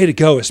great way to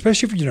go.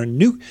 Especially if you're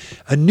in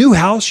a new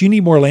house, you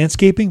need more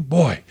landscaping.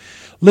 Boy,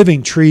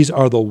 living trees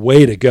are the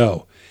way to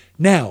go.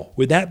 Now,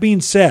 with that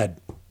being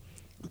said,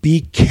 be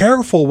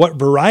careful what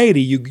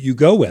variety you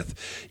go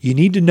with. You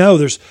need to know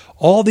there's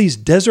all these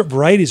desert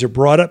varieties are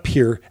brought up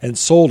here and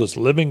sold as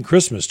living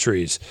Christmas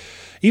trees.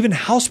 Even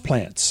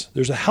houseplants.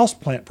 There's a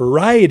houseplant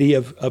variety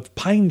of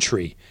pine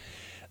tree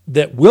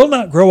that will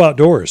not grow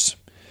outdoors.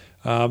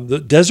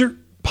 The desert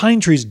pine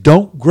trees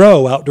don't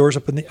grow outdoors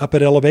up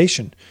at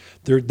elevation.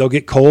 They'll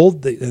get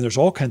cold, and there's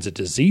all kinds of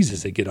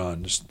diseases they get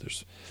on.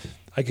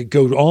 I could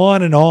go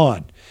on and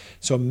on.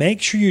 So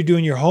make sure you're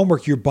doing your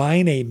homework. You're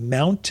buying a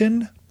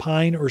mountain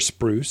pine or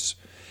spruce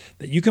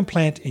that you can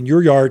plant in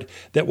your yard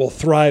that will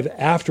thrive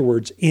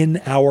afterwards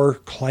in our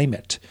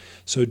climate.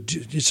 So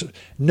just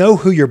know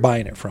who you're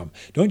buying it from.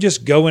 Don't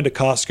just go into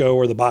Costco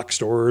or the box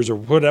stores or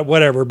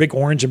whatever, big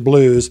orange and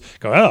blues.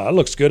 Go, oh, that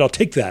looks good. I'll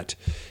take that.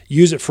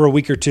 Use it for a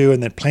week or two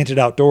and then plant it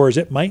outdoors.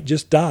 It might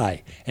just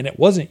die. And it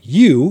wasn't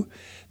you.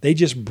 They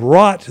just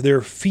brought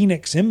their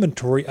Phoenix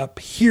inventory up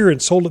here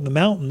and sold it in the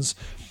mountains.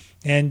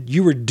 And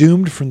you were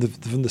doomed from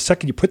the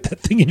second you put that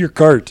thing in your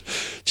cart.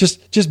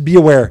 Just be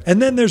aware. And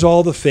then there's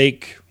all the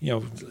fake,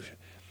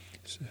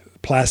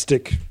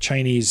 plastic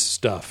Chinese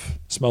stuff.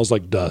 Smells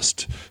like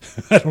dust.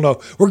 I don't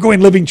know. We're going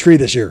living tree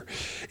this year.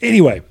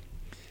 Anyway,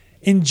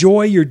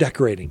 enjoy your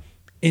decorating.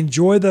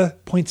 Enjoy the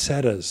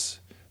poinsettias,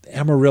 the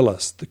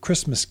amaryllis, the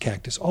Christmas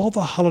cactus, all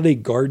the holiday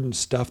garden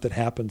stuff that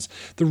happens.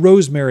 The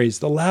rosemaries,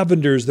 the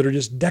lavenders that are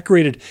just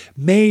decorated,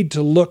 made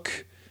to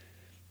look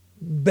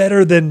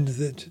better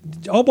than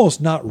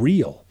almost not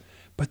real,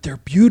 but they're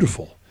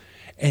beautiful.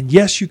 And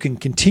yes, you can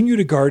continue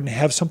to garden,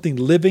 have something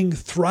living,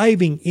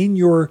 thriving in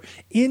your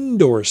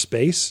indoor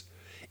space,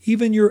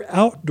 even your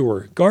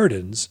outdoor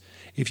gardens,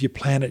 if you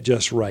plan it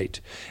just right.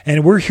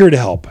 And we're here to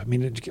help. I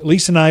mean,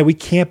 Lisa and I, we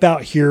camp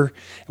out here.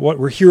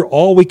 We're here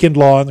all weekend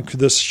long.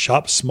 This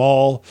Shop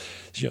Small,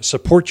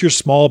 support your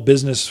small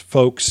business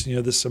folks.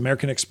 This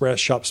American Express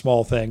Shop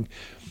Small thing.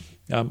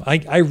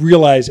 I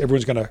realize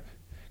everyone's going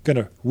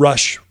to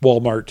rush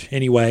Walmart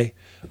anyway.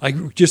 I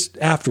just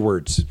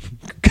afterwards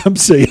come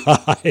say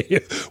hi.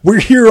 We're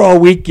here all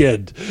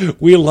weekend.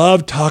 We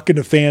love talking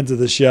to fans of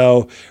the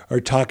show or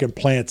talking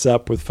plants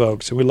up with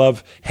folks. And we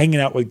love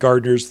hanging out with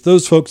gardeners,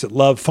 those folks that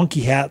love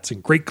funky hats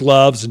and great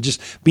gloves and just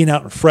being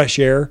out in fresh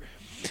air.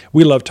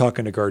 We love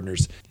talking to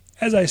gardeners.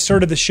 As I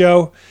started the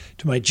show,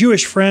 to my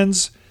Jewish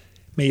friends,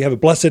 may you have a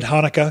blessed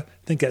Hanukkah. I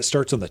think that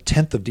starts on the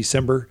 10th of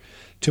December.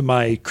 To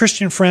my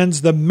Christian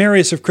friends, the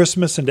merriest of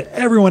Christmas, and to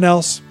everyone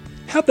else,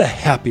 have the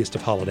happiest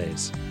of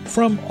holidays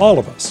from all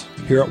of us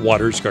here at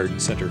Waters Garden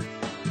Center.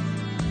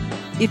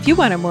 If you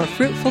want a more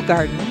fruitful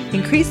garden,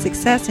 increase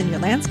success in your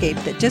landscape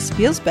that just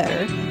feels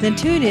better, then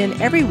tune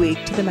in every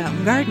week to The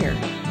Mountain Gardener.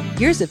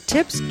 Years of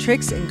tips,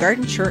 tricks, and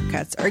garden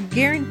shortcuts are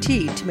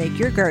guaranteed to make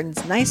your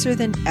gardens nicer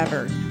than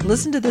ever.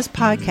 Listen to this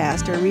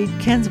podcast or read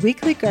Ken's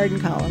weekly garden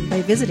column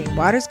by visiting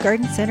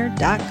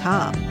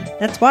watersgardencenter.com.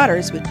 That's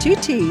Waters with 2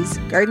 T's,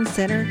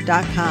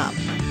 gardencenter.com.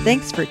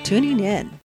 Thanks for tuning in.